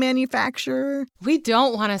game manufacturer? We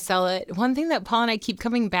don't want to sell it. One thing that Paul and I keep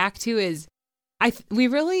coming back to is I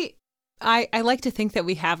like to think that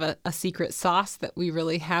we have a secret sauce, that we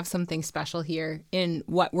really have something special here in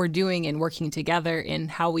what we're doing and working together in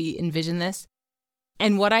how we envision this.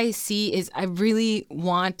 And what I see is I don't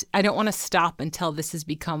want to stop until this has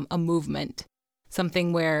become a movement.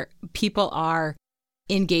 Something where people are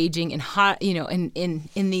engaging in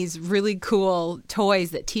these really cool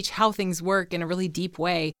toys that teach how things work in a really deep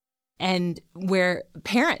way, and where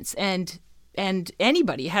parents and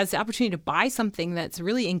anybody has the opportunity to buy something that's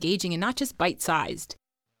really engaging and not just bite-sized.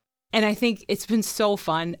 And I think it's been so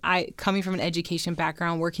fun. Coming from an education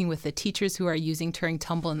background, working with the teachers who are using Turing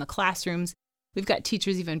Tumble in the classrooms, we've got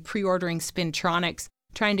teachers even pre-ordering Spintronics,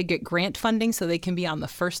 trying to get grant funding so they can be on the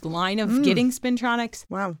first line of getting Spintronics.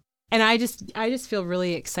 Wow. And I just feel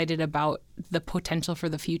really excited about the potential for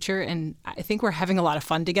the future. And I think we're having a lot of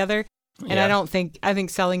fun together. And I think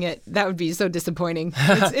selling it, that would be so disappointing.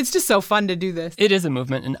 It's just so fun to do this. It is a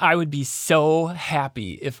movement. And I would be so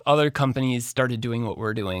happy if other companies started doing what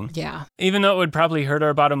we're doing. Yeah. Even though it would probably hurt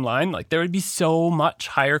our bottom line, there would be so much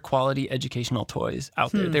higher quality educational toys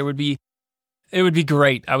out there. It would be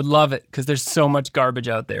great. I would love it because there's so much garbage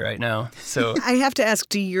out there right now. So I have to ask,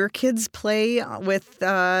 do your kids play with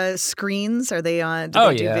screens? Are they on? Do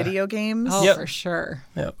they do video games? Oh, for sure.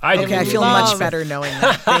 Yep. I feel much better knowing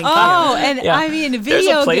that. Thank you. I mean, video games.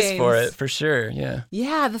 There's a place for it, for sure, yeah.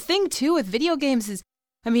 Yeah, the thing, too, with video games is,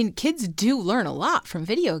 kids do learn a lot from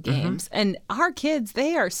video games. Mm-hmm. And our kids,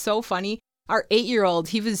 they are so funny. Our 8-year-old,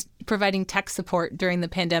 he was providing tech support during the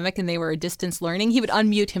pandemic and they were distance learning. He would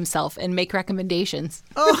unmute himself and make recommendations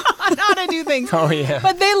on how to do things. Oh, yeah.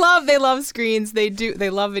 But they love screens. They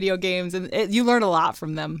love video games, and you learn a lot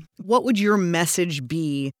from them. What would your message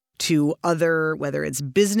be to other, whether it's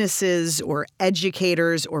businesses or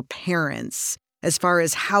educators or parents, as far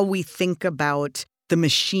as how we think about the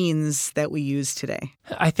machines that we use today?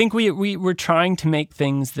 I think we're trying to make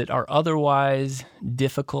things that are otherwise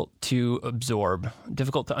difficult to absorb,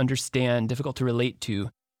 difficult to understand, difficult to relate to,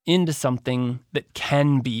 into something that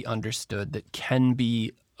can be understood, that can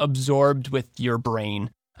be absorbed with your brain.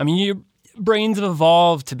 Your brains have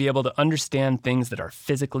evolved to be able to understand things that are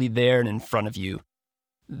physically there and in front of you.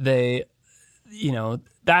 That's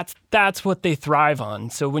what they thrive on.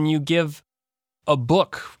 So when you give a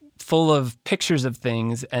book full of pictures of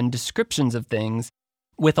things and descriptions of things,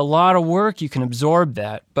 with a lot of work, you can absorb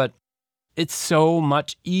that. But it's so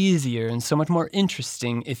much easier and so much more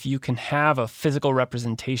interesting if you can have a physical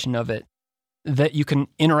representation of it that you can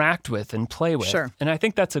interact with and play with. Sure. And I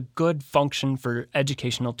think that's a good function for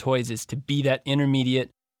educational toys, is to be that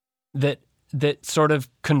intermediate that sort of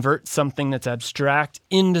converts something that's abstract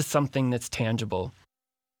into something that's tangible.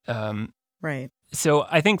 Right. So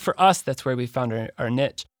I think for us, that's where we found our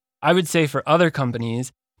niche. I would say for other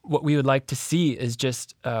companies, what we would like to see is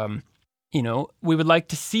just, we would like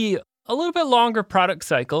to see a little bit longer product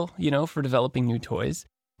cycle, for developing new toys.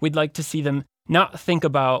 We'd like to see them not think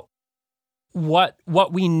about what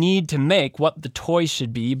we need to make, what the toy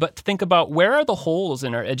should be, but to think about where are the holes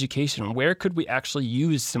in our education? Where could we actually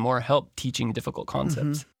use some more help teaching difficult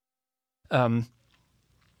concepts? Mm-hmm.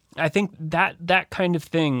 I think that kind of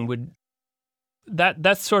thing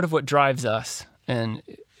that's sort of what drives us. And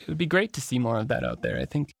it would be great to see more of that out there. I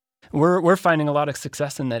think we're finding a lot of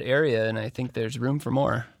success in that area, and I think there's room for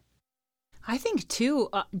more. I think, too,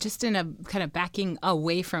 just in a kind of backing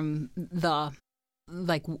away from the,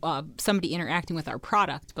 somebody interacting with our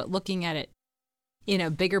product, but looking at it in a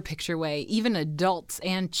bigger picture way, even adults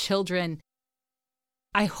and children,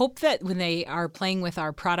 I hope that when they are playing with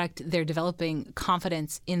our product, they're developing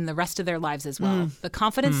confidence in the rest of their lives as well. The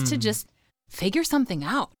confidence to just figure something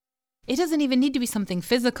out. It doesn't even need to be something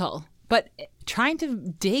physical, but trying to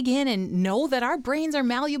dig in and know that our brains are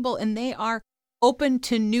malleable and they are open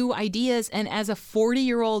to new ideas. And as a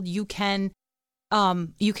 40-year-old, you can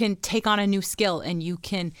take on a new skill and you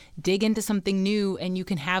can dig into something new and you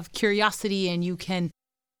can have curiosity and you can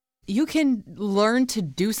learn to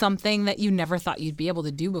do something that you never thought you'd be able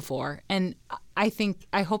to do before. And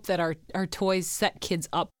I hope that our toys set kids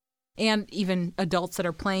up, and even adults that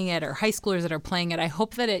are playing it or high schoolers that are playing it, I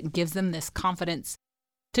hope that it gives them this confidence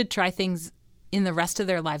to try things in the rest of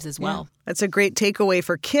their lives as well. Yeah. That's a great takeaway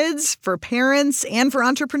for kids, for parents, and for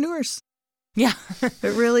entrepreneurs. Yeah.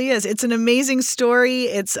 It really is. It's an amazing story.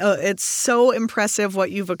 It's so impressive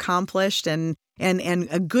what you've accomplished, and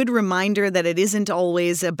a good reminder that it isn't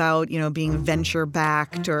always about, being venture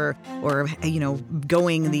backed or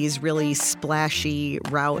going these really splashy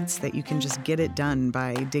routes, that you can just get it done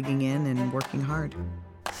by digging in and working hard.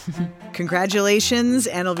 Congratulations,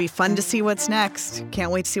 and it'll be fun to see what's next.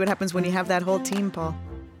 Can't wait to see what happens when you have that whole team, Paul.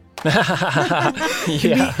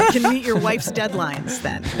 Yeah. Can meet your wife's deadlines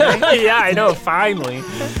then, right? Yeah, I know, finally.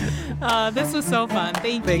 This was so fun.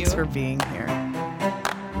 Thanks you. Thanks for being here.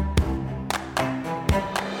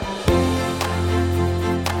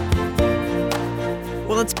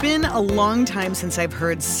 Well, it's been a long time since I've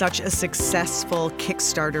heard such a successful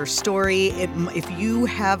Kickstarter story. If you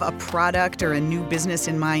have a product or a new business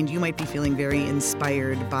in mind, you might be feeling very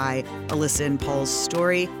inspired by Alyssa and Paul's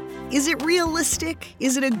story. Is it realistic?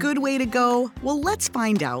 Is it a good way to go? Well, let's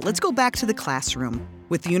find out. Let's go back to the classroom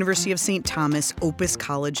with the University of St. Thomas Opus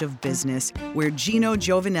College of Business, where Gino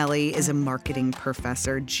Giovanelli is a marketing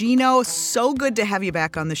professor. Gino, so good to have you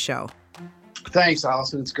back on the show. Thanks,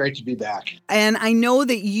 Allison. It's great to be back. And I know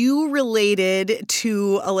that you related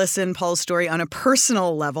to Alyssa and Paul's story on a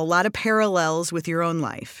personal level, a lot of parallels with your own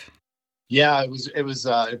life. Yeah,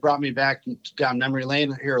 it brought me back down memory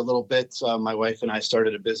lane here a little bit. My wife and I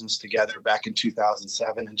started a business together back in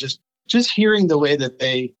 2007, and just hearing the way that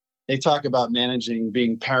they talk about managing,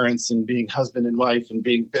 being parents and being husband and wife and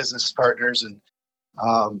being business partners, and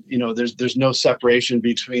there's no separation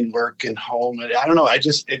between work and home. And I don't know,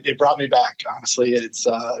 it brought me back. Honestly, it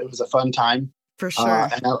was a fun time for sure.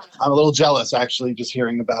 And I'm a little jealous actually, just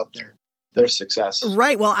hearing about their success.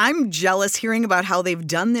 Right. Well, I'm jealous hearing about how they've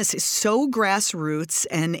done this so grassroots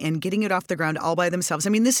and getting it off the ground all by themselves. I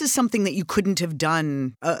mean, this is something that you couldn't have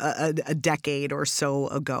done a decade or so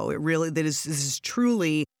ago. This is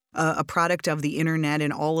truly a product of the internet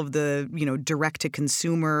and all of the, direct to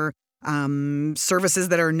consumer services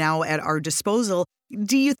that are now at our disposal.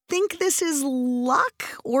 Do you think this is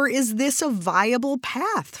luck, or is this a viable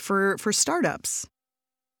path for startups?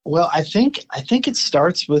 Well, I think it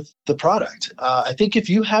starts with the product. I think if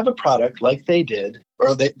you have a product like they did,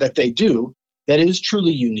 or that they do, that is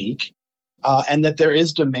truly unique, and that there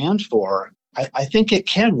is demand for, I think it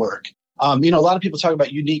can work. A lot of people talk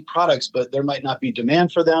about unique products, but there might not be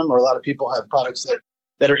demand for them, or a lot of people have products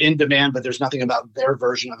that are in demand, but there's nothing about their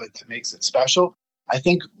version of it that makes it special. I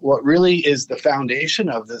think what really is the foundation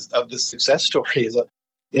of this success story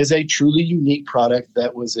is a truly unique product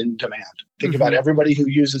that was in demand. Think about everybody who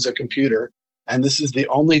uses a computer, and this is the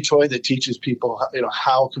only toy that teaches people,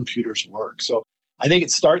 how computers work. So I think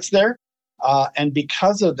it starts there, and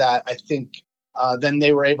because of that, I think then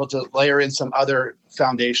they were able to layer in some other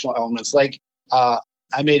foundational elements, like I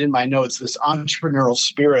made in my notes this entrepreneurial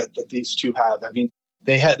spirit that these two have. I mean,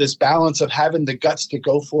 they had this balance of having the guts to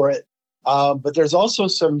go for it, but there's also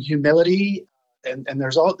some humility. And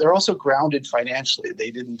they're also grounded financially. They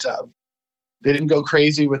didn't go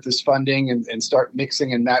crazy with this funding and start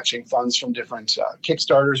mixing and matching funds from different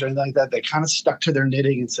Kickstarters or anything like that. They kind of stuck to their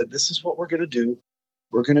knitting and said, this is what we're going to do.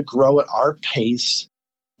 We're going to grow at our pace.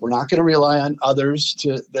 We're not going to rely on others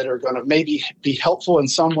that are going to maybe be helpful in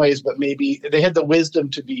some ways, but maybe they had the wisdom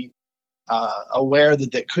to be aware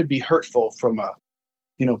that could be hurtful from a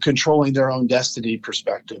controlling their own destiny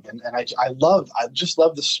perspective. And I just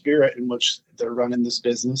love the spirit in which they're running this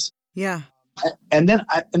business. Yeah. And then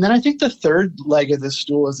I think the third leg of this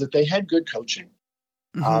stool is that they had good coaching.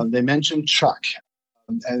 They mentioned Chuck,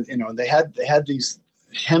 and they had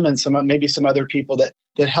him and maybe some other people that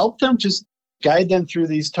helped them, just guide them through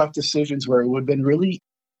these tough decisions where it would have been really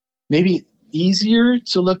maybe easier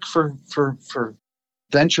to look for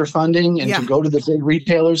venture funding and to go to the big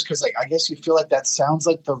retailers, because I guess you feel like that sounds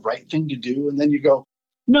like the right thing to do, and then you go,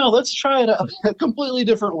 no, let's try it a completely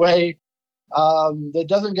different way that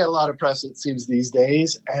doesn't get a lot of press, it seems, these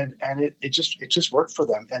days, and it just worked for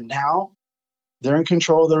them, and now they're in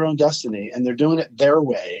control of their own destiny and they're doing it their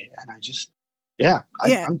way, and I'm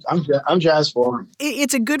jazzed for them.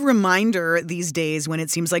 It's a good reminder these days, when it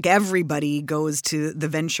seems like everybody goes to the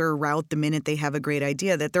venture route the minute they have a great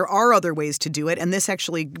idea, that there are other ways to do it. And this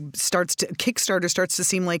actually Kickstarter starts to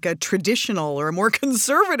seem like a traditional or a more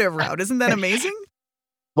conservative route. Isn't that amazing?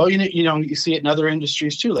 Well, you see it in other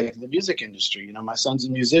industries too, like the music industry. My son's a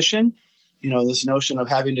musician. This notion of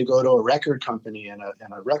having to go to a record company and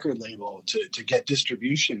a record label to get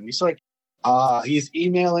distribution. He's like, he's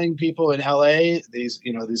emailing people in LA, these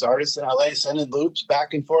artists in LA, sending loops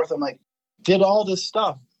back and forth. I'm like, did all this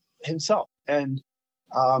stuff himself. And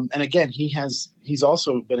And again, he's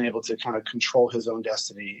also been able to kind of control his own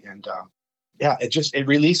destiny. And it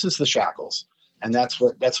releases the shackles. And that's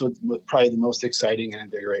what probably the most exciting and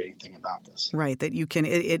invigorating thing about this. Right, that you can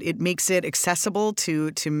it makes it accessible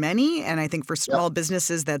to many, and I think for small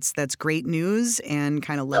businesses that's great news and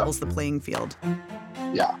kind of levels the playing field.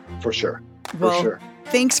 Yeah, for sure. Well, for sure.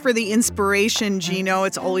 Thanks for the inspiration, Gino.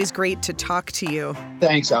 It's always great to talk to you.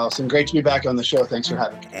 Thanks, Allison. Great to be back on the show. Thanks for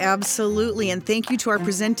having me. Absolutely. And thank you to our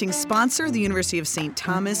presenting sponsor, the University of St.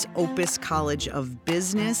 Thomas Opus College of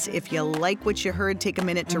Business. If you like what you heard, take a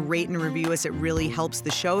minute to rate and review us. It really helps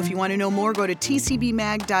the show. If you want to know more, go to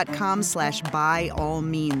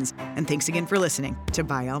tcbmag.com/byallmeans. And thanks again for listening to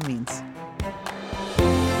By All Means.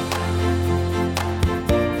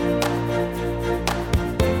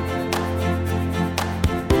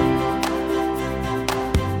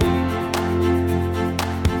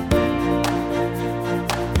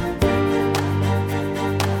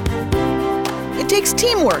 It takes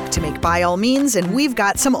teamwork to make By All Means, and we've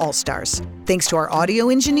got some all-stars. Thanks to our audio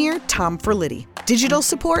engineer, Tom Ferlitti. Digital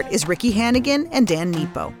support is Ricky Hannigan and Dan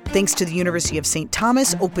Nepo. Thanks to the University of St.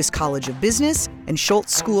 Thomas Opus College of Business and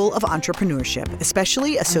Schultz School of Entrepreneurship,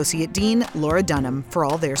 especially Associate Dean Laura Dunham for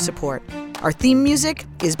all their support. Our theme music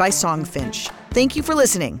is by Songfinch. Thank you for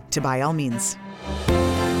listening to By All Means.